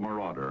single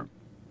Marauder.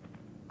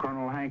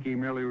 Colonel Hankey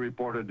merely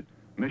reported,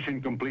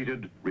 "Mission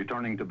completed,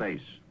 returning to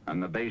base,"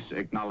 and the base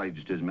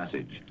acknowledged his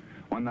message.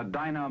 When the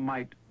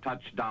Dynamite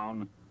touched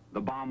down,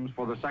 the bombs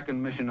for the second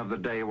mission of the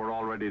day were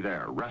already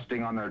there,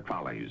 resting on their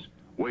trolleys,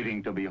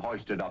 waiting to be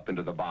hoisted up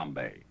into the bomb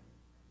bay.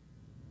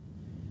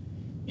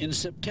 In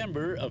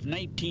September of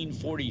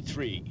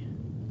 1943,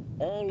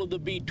 all of the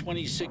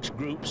B-26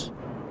 groups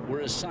were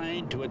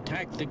assigned to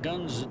attack the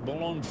guns at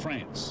Boulogne,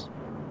 France,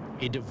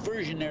 a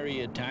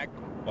diversionary attack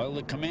while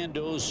the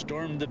commandos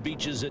stormed the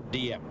beaches at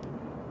Dieppe,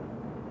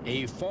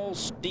 a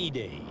false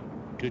D-Day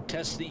to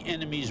test the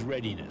enemy's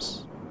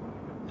readiness.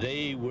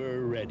 They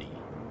were ready.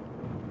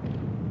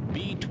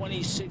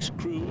 B-26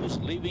 crews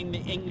leaving the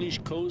English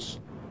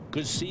coast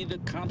could see the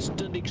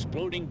constant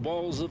exploding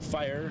balls of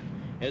fire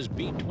as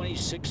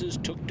B-26s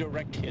took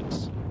direct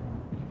hits.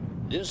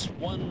 This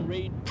one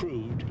raid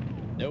proved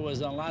there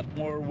was a lot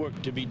more work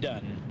to be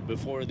done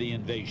before the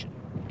invasion.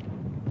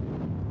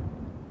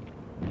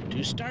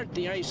 To start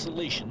the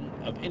isolation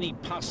of any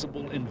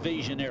possible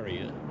invasion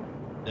area,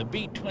 the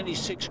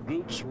B-26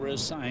 groups were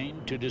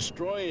assigned to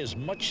destroy as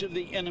much of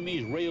the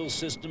enemy's rail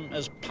system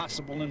as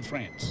possible in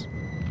France.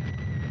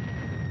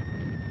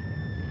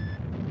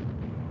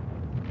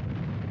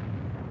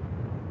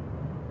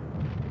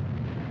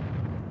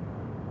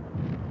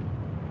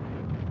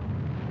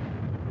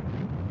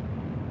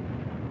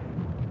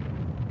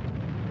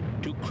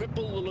 To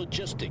cripple the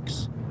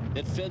logistics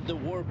that fed the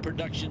war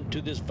production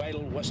to this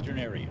vital western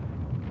area.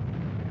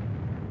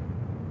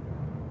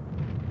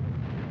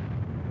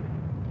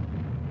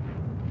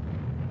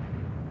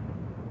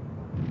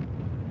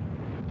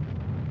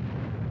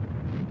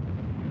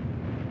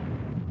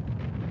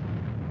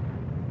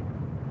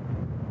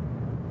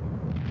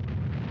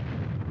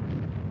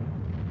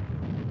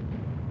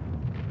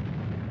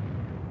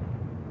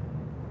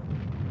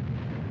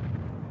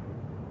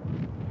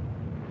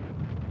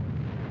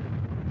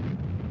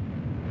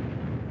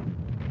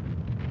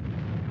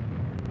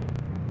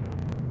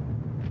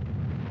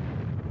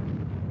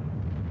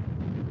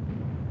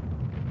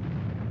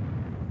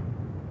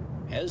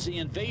 As the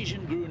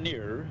invasion grew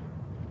nearer,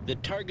 the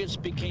targets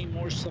became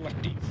more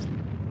selective.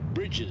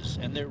 Bridges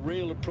and their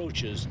rail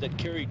approaches that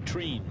carried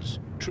trains,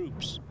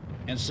 troops,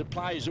 and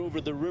supplies over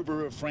the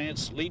river of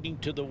France leading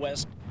to the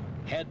west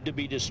had to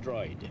be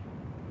destroyed.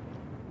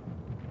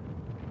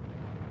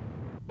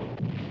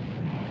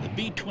 The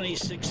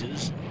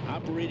B-26s,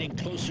 operating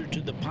closer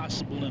to the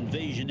possible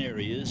invasion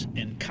areas,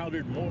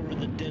 encountered more of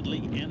the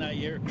deadly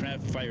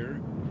anti-aircraft fire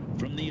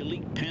from the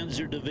elite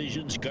panzer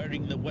divisions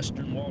guarding the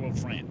western wall of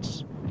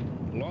France.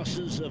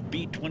 Losses of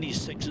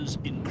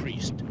B-26s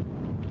increased.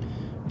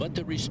 But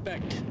the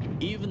respect,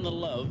 even the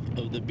love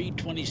of the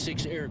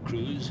B-26 air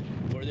crews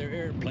for their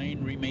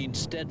airplane remained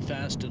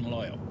steadfast and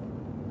loyal.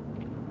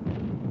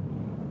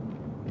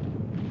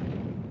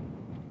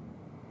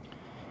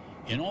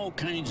 In all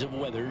kinds of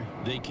weather,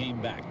 they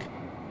came back.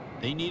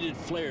 They needed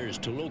flares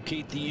to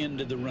locate the end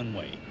of the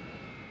runway.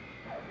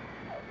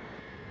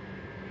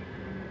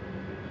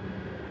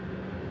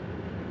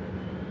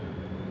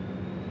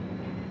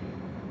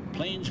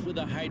 Planes with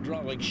a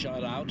hydraulic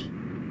shot out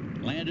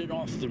landed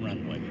off the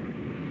runway.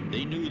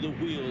 They knew the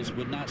wheels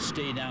would not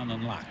stay down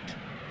and locked.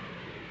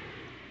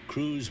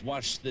 Crews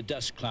watched the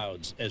dust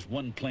clouds as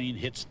one plane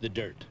hits the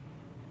dirt.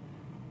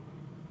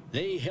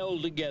 They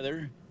held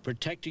together,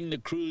 protecting the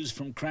crews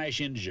from crash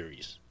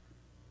injuries,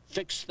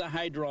 fixed the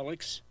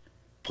hydraulics,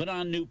 put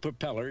on new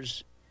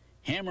propellers,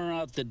 hammer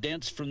out the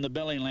dents from the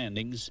belly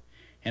landings,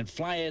 and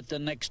fly it the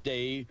next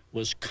day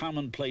was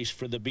commonplace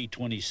for the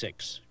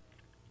B-26.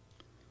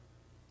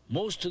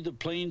 Most of the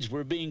planes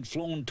were being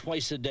flown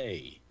twice a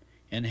day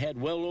and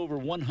had well over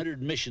 100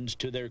 missions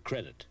to their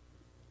credit.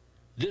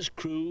 This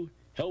crew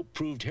helped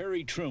prove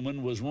Harry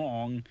Truman was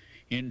wrong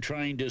in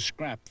trying to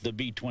scrap the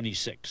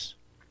B-26.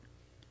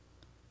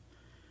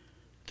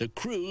 The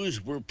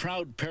crews were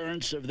proud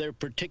parents of their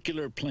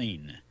particular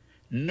plane,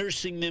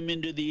 nursing them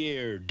into the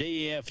air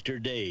day after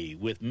day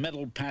with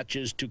metal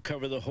patches to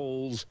cover the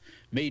holes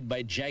made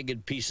by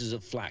jagged pieces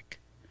of flak,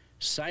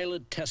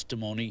 silent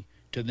testimony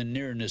to the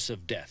nearness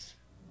of death.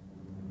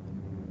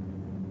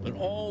 But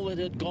all that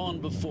had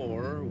gone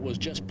before was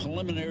just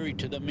preliminary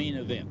to the main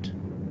event,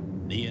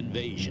 the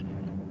invasion.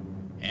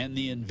 And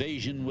the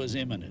invasion was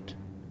imminent.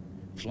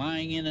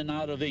 Flying in and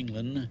out of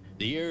England,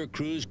 the air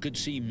crews could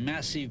see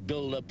massive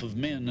buildup of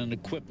men and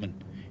equipment,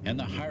 and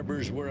the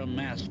harbors were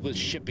amassed with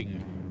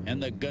shipping,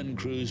 and the gun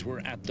crews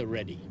were at the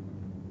ready.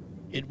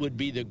 It would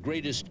be the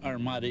greatest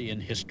armada in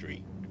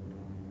history.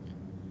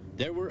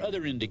 There were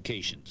other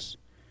indications.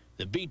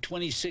 The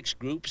B-26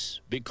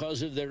 groups,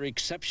 because of their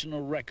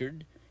exceptional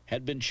record,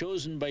 had been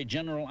chosen by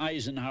General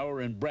Eisenhower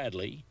and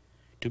Bradley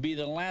to be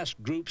the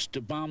last groups to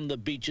bomb the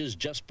beaches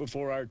just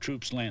before our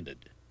troops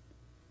landed.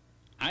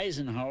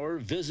 Eisenhower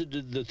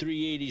visited the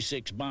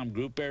 386 Bomb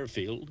Group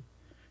airfield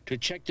to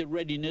check the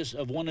readiness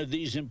of one of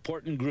these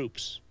important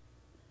groups.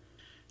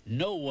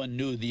 No one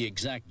knew the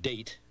exact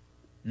date,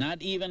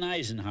 not even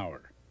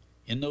Eisenhower,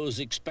 in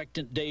those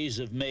expectant days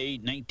of May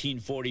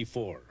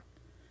 1944.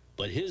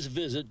 But his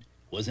visit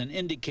was an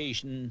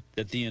indication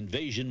that the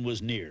invasion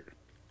was near.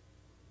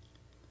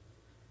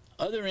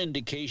 Other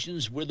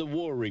indications were the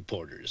war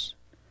reporters.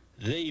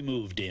 They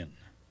moved in.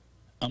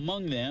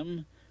 Among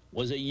them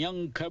was a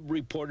young cub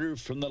reporter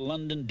from the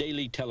London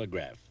Daily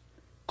Telegraph,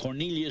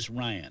 Cornelius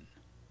Ryan.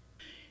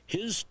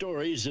 His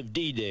stories of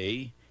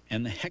D-Day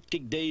and the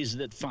hectic days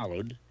that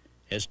followed,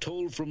 as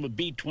told from a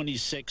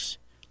B-26,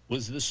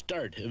 was the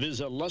start of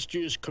his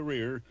illustrious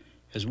career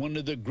as one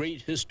of the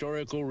great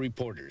historical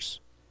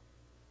reporters.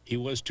 He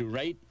was to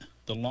write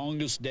The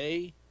Longest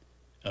Day,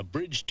 A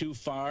Bridge Too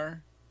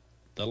Far,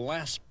 The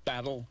Last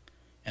Battle,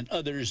 and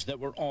others that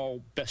were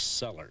all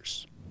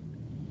bestsellers.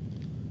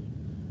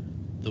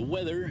 The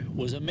weather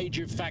was a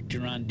major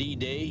factor on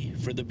D-Day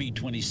for the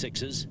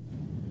B-26s.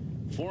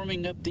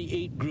 Forming up the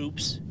 8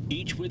 groups,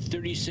 each with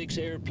 36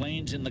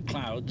 airplanes in the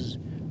clouds,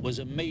 was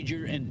a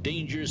major and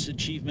dangerous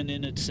achievement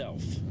in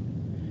itself.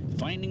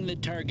 Finding the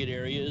target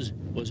areas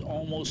was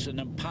almost an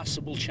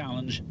impossible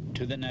challenge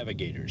to the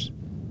navigators.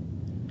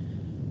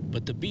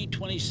 But the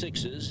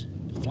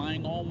B-26s,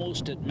 flying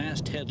almost at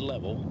masthead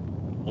level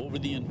over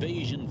the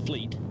invasion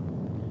fleet,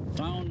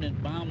 found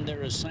and bombed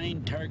their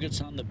assigned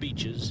targets on the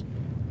beaches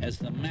as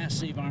the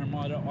massive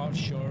armada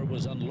offshore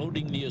was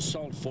unloading the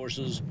assault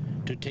forces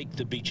to take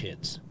the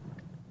beachheads.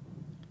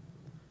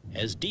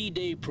 As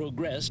D-Day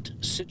progressed,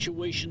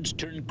 situations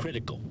turned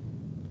critical.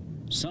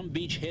 Some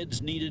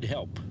beachheads needed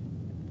help.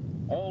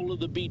 All of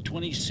the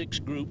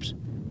B-26 groups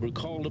were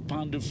called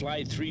upon to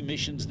fly 3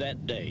 missions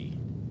that day.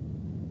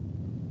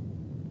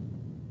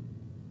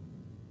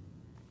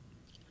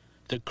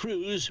 The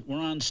crews were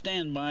on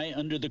standby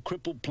under the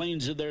crippled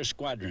planes of their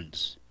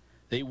squadrons.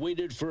 They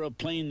waited for a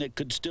plane that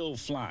could still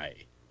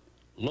fly,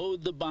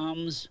 load the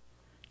bombs,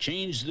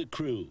 change the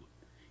crew.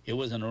 It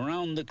was an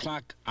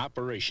around-the-clock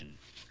operation.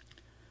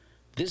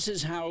 This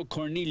is how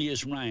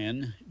Cornelius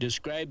Ryan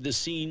described the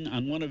scene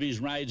on one of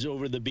his rides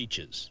over the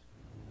beaches.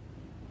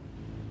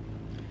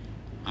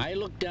 I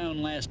looked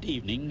down last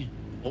evening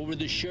over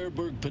the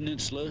Cherbourg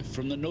Peninsula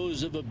from the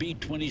nose of a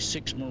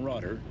B-26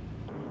 Marauder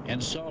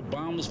and saw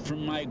bombs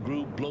from my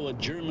group blow a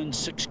German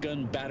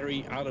 6-gun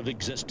battery out of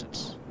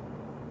existence.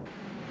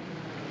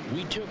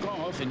 We took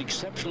off in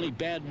exceptionally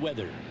bad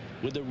weather,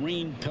 with the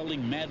rain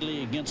pelting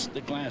madly against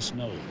the glass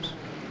nose.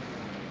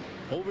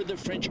 Over the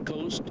French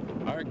coast,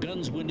 our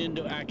guns went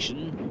into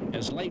action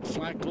as light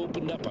flak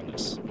opened up on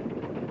us.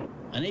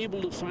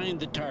 Unable to find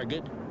the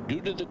target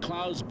due to the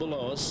clouds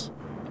below us,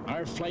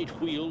 our flight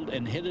wheeled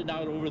and headed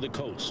out over the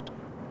coast.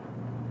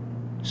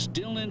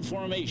 Still in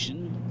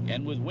formation,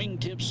 and with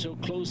wingtips so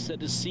close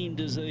that it seemed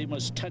as they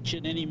must touch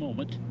at any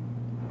moment,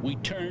 we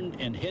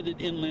turned and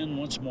headed inland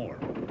once more.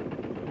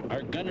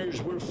 Our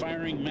gunners were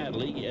firing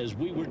madly as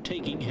we were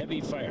taking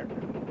heavy fire.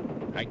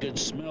 I could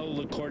smell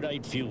the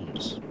cordite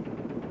fumes.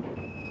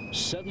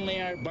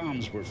 Suddenly our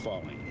bombs were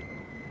falling.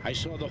 I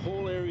saw the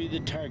whole area of the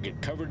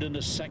target covered in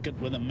a second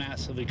with a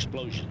mass of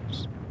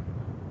explosions.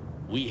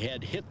 We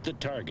had hit the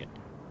target.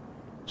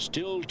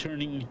 Still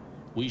turning,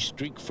 we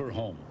streaked for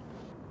home.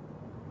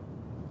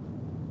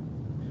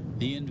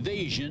 The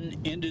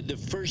invasion ended the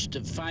first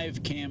of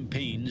 5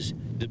 campaigns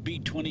the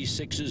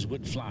B-26s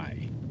would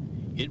fly.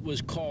 It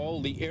was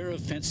called the Air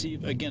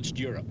Offensive against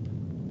Europe.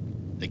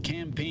 The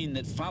campaign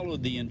that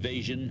followed the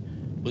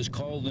invasion was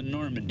called the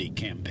Normandy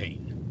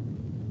Campaign.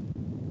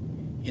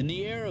 In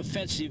the Air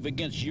Offensive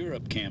against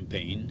Europe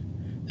campaign,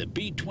 the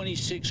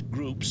B-26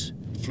 groups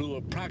flew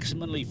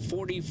approximately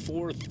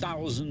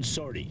 44,000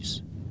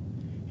 sorties.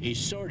 A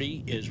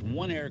sortie is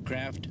 1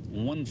 aircraft,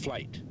 1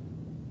 flight,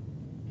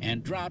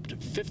 and dropped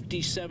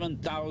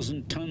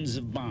 57,000 tons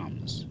of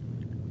bombs.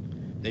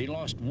 They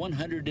lost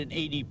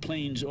 180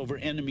 planes over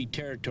enemy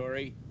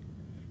territory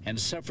and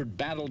suffered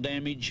battle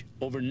damage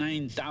over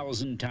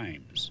 9,000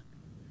 times.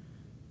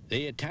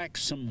 They attacked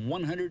some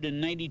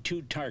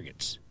 192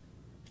 targets,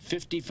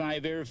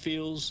 55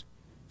 airfields,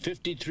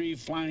 53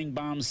 flying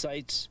bomb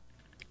sites,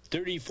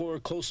 34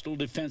 coastal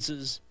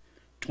defenses,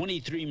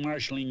 23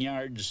 marshalling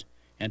yards,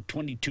 and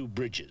 22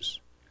 bridges.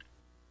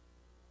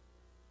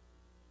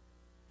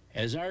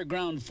 As our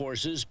ground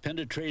forces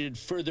penetrated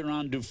further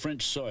onto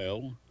French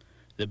soil,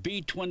 the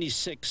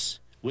B-26,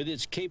 with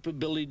its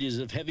capabilities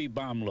of heavy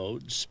bomb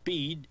load,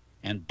 speed,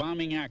 and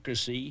bombing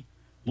accuracy,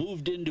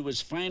 moved into its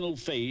final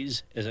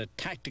phase as a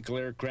tactical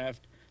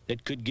aircraft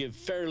that could give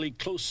fairly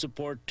close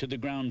support to the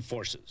ground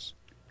forces.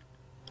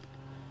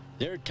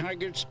 Their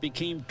targets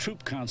became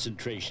troop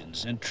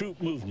concentrations and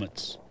troop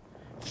movements,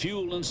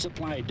 fuel and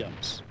supply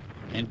dumps,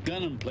 and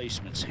gun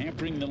emplacements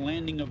hampering the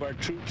landing of our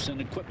troops and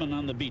equipment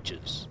on the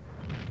beaches.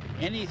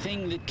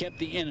 Anything that kept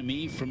the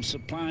enemy from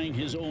supplying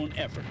his own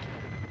effort.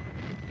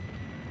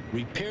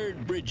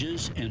 Repaired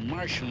bridges and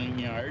marshalling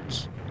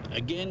yards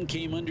again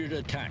came under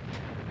attack.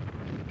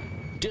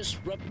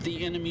 Disrupt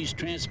the enemy's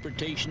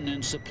transportation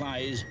and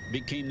supplies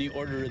became the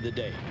order of the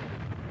day.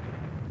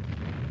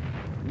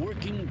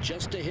 Working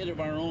just ahead of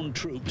our own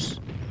troops,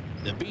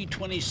 the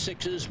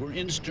B-26s were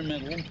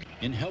instrumental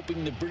in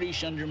helping the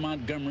British under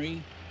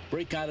Montgomery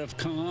break out of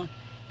Caen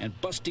and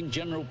busting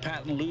General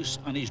Patton loose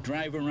on his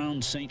drive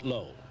around St.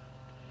 Lo.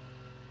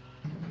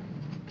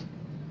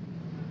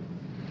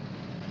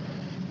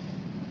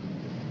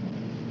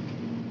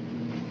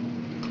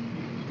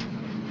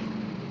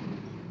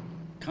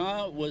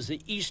 Caen was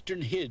the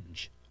eastern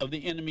hinge of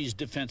the enemy's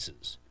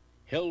defenses,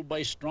 held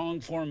by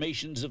strong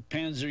formations of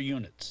panzer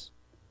units.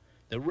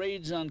 The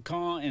raids on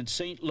Caen and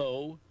St.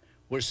 Lo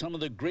were some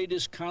of the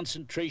greatest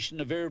concentration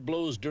of air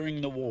blows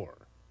during the war.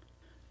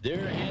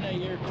 Their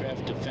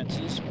anti-aircraft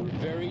defenses were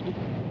varied,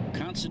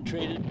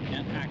 concentrated,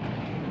 and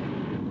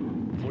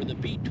accurate. For the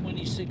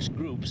B-26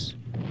 groups,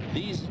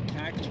 these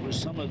attacks were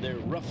some of their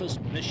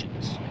roughest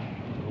missions.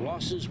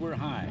 Losses were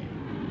high.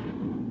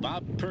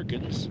 Bob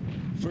Perkins,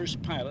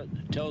 first pilot,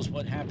 tells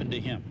what happened to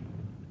him.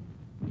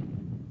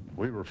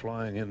 We were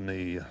flying in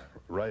the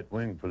right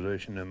wing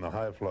position in the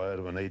high flight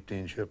of an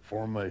 18-ship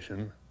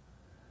formation,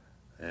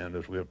 and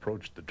as we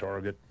approached the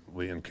target,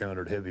 we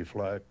encountered heavy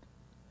flak,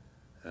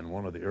 and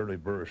one of the early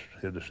bursts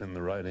hit us in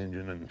the right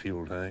engine and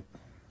fuel tank,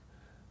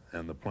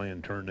 and the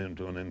plane turned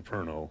into an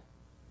inferno.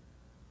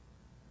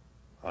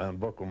 I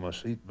unbuckled my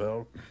seat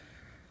belt,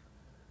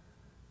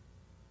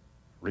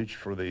 reached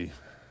for the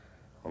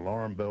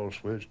alarm bell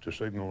switch to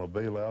signal a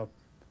bailout,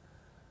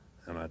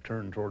 and I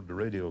turned toward the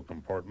radio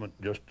compartment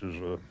just as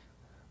a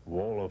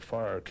wall of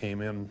fire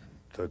came in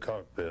to the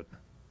cockpit.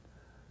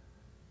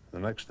 The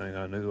next thing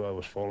I knew, I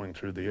was falling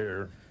through the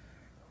air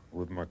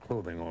with my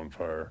clothing on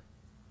fire.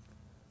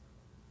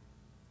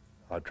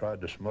 I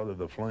tried to smother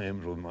the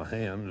flames with my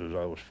hands as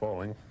I was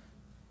falling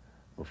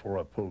before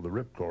I pulled the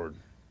ripcord.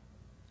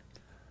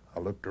 I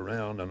looked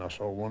around and I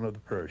saw one of the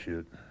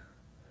parachute.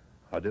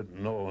 I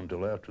didn't know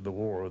until after the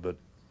war that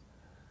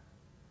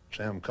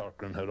Sam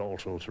Cochran had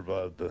also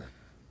survived the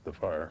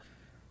fire.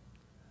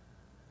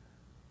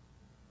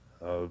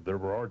 There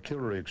were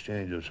artillery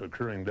exchanges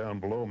occurring down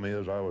below me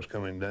as I was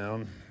coming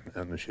down,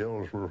 and the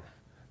shells were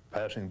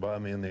passing by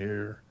me in the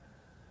air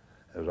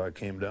as I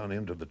came down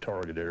into the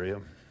target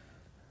area.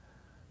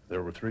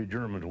 There were 3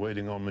 Germans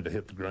waiting on me to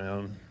hit the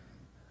ground.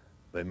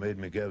 They made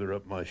me gather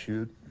up my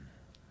chute,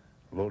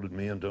 loaded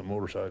me into a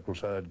motorcycle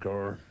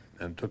sidecar,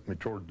 and took me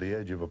toward the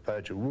edge of a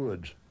patch of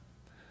woods.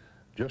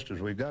 Just as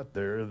we got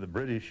there, the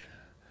British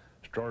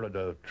started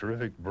a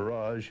terrific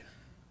barrage,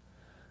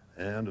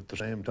 and at the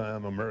same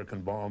time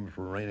American bombs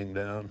were raining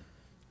down,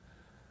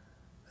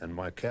 and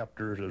my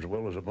captors, as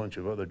well as a bunch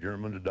of other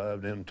Germans,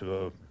 dived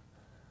into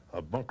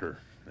a bunker,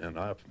 and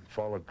I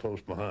followed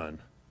close behind.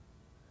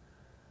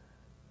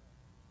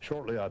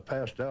 Shortly I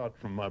passed out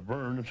from my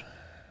burns,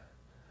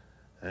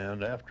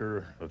 and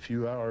after a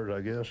few hours,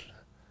 I guess,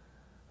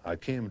 I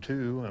came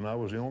to, and I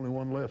was the only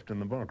one left in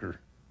the bunker.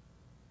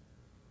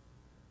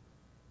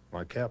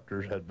 My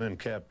captors had been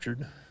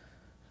captured,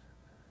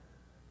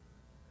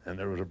 and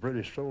there was a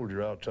British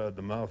soldier outside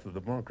the mouth of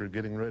the bunker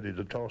getting ready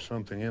to toss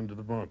something into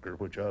the bunker,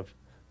 which I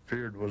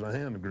feared was a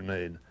hand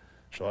grenade.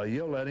 So I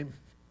yelled at him,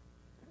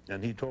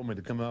 and he told me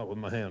to come out with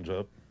my hands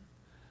up.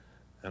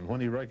 And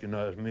when he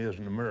recognized me as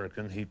an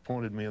American, he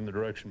pointed me in the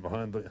direction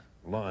behind the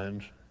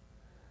lines,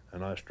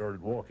 and I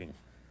started walking.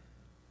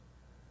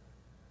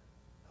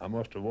 I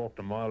must have walked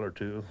a mile or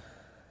two,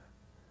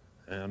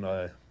 and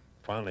I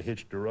finally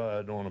hitched a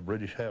ride on a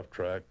British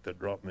half-track that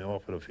dropped me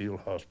off at a field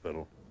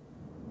hospital.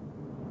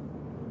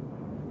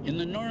 In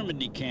the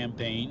Normandy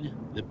campaign,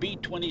 the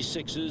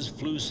B-26s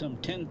flew some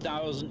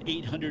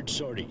 10,800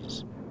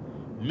 sorties.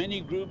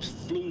 Many groups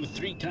flew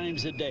 3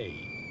 times a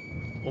day.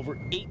 Over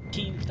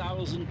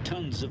 18,000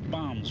 tons of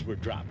bombs were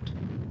dropped.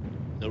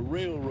 The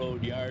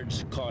railroad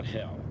yards caught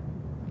hell.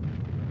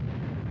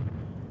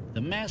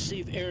 The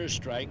massive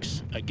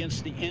airstrikes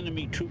against the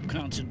enemy troop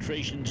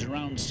concentrations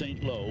around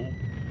St. Lo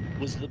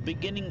was the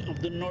beginning of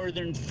the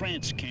Northern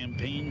France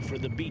campaign for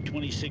the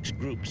B-26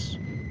 groups.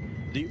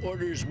 The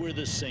orders were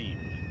the same: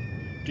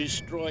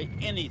 destroy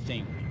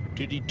anything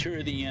to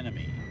deter the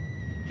enemy.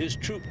 His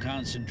troop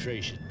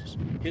concentrations,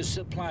 his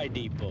supply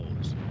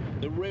depots,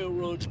 the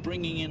railroads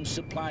bringing in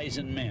supplies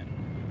and men,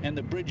 and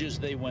the bridges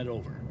they went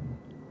over.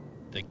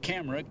 The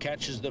camera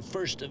catches the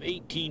first of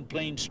 18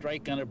 planes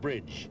strike on a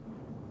bridge,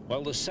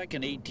 while the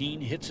second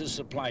 18 hits a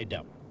supply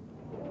dump.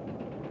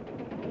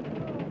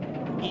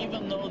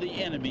 Even though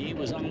the enemy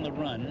was on the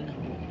run,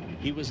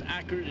 he was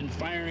accurate in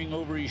firing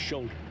over his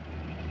shoulder.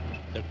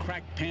 The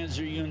crack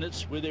Panzer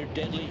units with their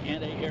deadly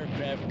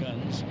anti-aircraft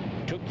guns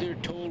took their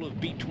toll of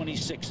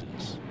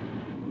B-26s.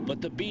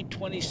 But the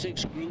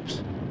B-26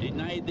 groups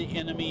denied the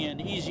enemy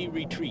an easy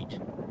retreat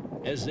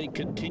as they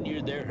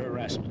continued their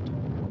harassment.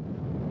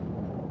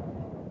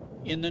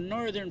 In the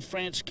Northern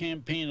France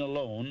campaign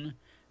alone,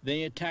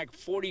 they attacked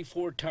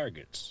 44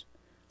 targets,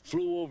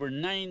 flew over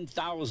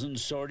 9,000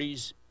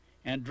 sorties,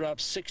 and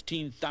dropped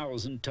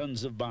 16,000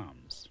 tons of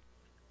bombs.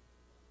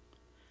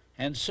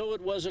 And so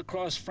it was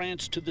across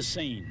France to the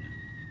Seine,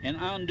 and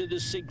on to the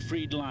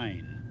Siegfried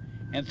Line,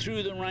 and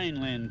through the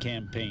Rhineland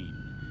campaign,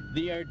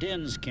 the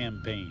Ardennes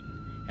campaign,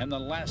 and the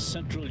last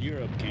Central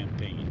Europe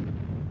campaign.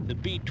 The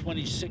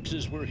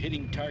B-26s were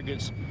hitting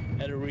targets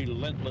at a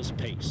relentless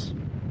pace.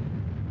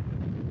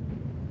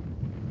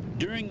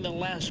 During the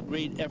last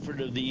great effort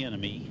of the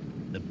enemy,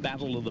 the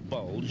Battle of the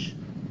Bulge,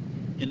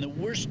 in the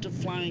worst of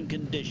flying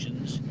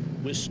conditions,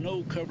 with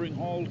snow covering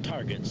all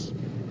targets,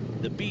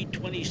 the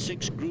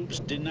B-26 groups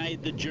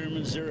denied the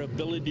Germans their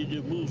ability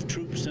to move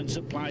troops and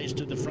supplies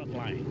to the front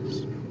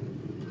lines,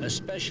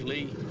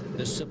 especially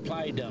the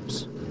supply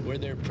dumps where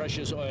their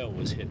precious oil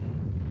was hidden.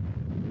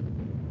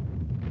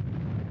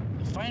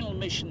 The final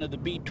mission of the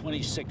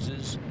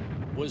B-26s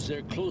was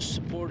their close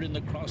support in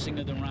the crossing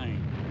of the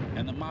Rhine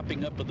and the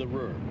mopping up of the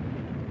Ruhr.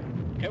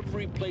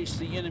 Every place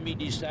the enemy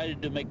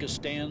decided to make a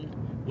stand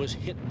was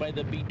hit by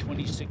the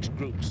B-26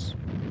 groups.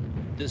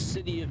 The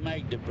city of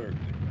Magdeburg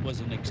was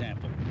an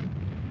example.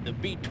 The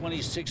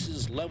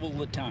B-26s leveled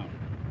the town.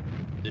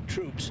 The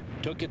troops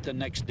took it the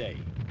next day.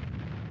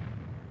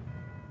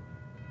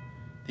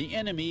 The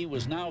enemy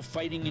was now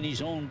fighting in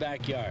his own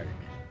backyard,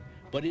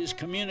 but his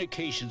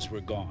communications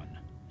were gone,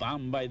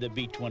 bombed by the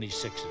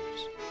B-26s.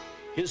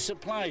 His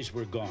supplies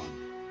were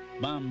gone,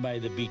 bombed by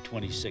the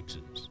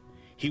B-26s.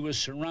 He was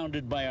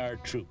surrounded by our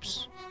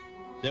troops.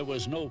 There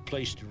was no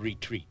place to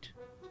retreat,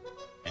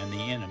 and the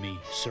enemy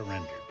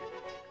surrendered.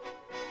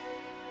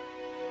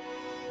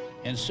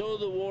 And so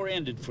the war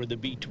ended for the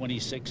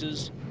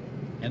B-26s,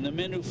 and the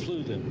men who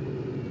flew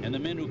them, and the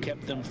men who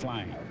kept them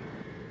flying.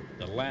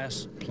 The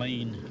last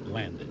plane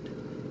landed.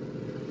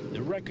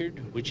 The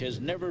record, which has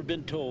never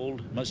been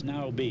told, must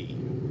now be.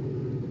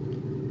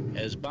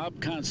 As Bob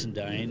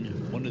Considine,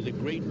 one of the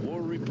great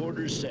war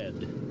reporters, said,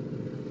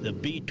 the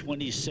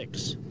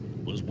B-26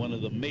 was one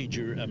of the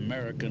major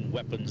American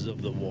weapons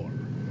of the war.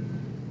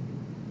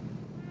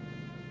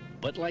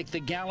 But like the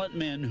gallant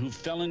men who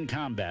fell in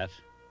combat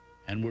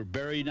and were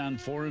buried on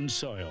foreign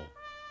soil,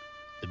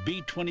 the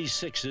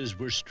B-26s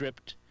were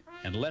stripped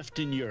and left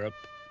in Europe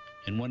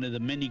in one of the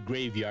many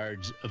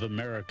graveyards of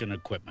American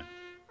equipment.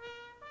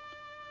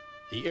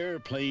 The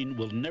airplane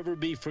will never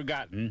be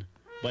forgotten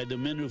by the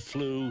men who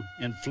flew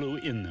and flew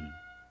in them.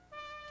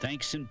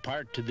 Thanks in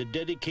part to the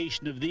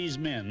dedication of these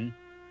men,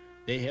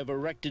 they have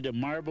erected a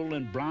marble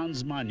and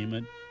bronze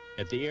monument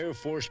at the Air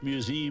Force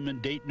Museum in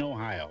Dayton,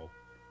 Ohio,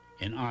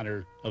 in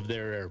honor of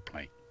their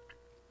airplane.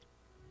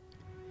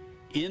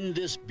 In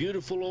this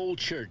beautiful old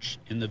church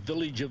in the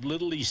village of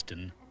Little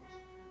Easton,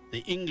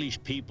 the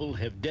English people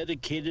have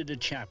dedicated a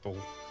chapel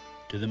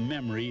to the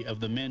memory of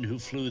the men who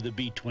flew the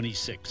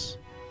B-26.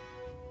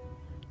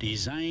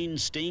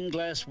 Designed stained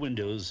glass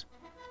windows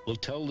will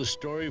tell the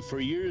story for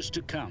years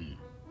to come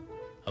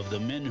of the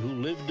men who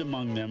lived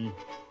among them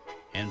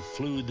and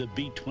flew the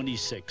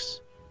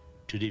B-26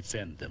 to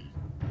defend them.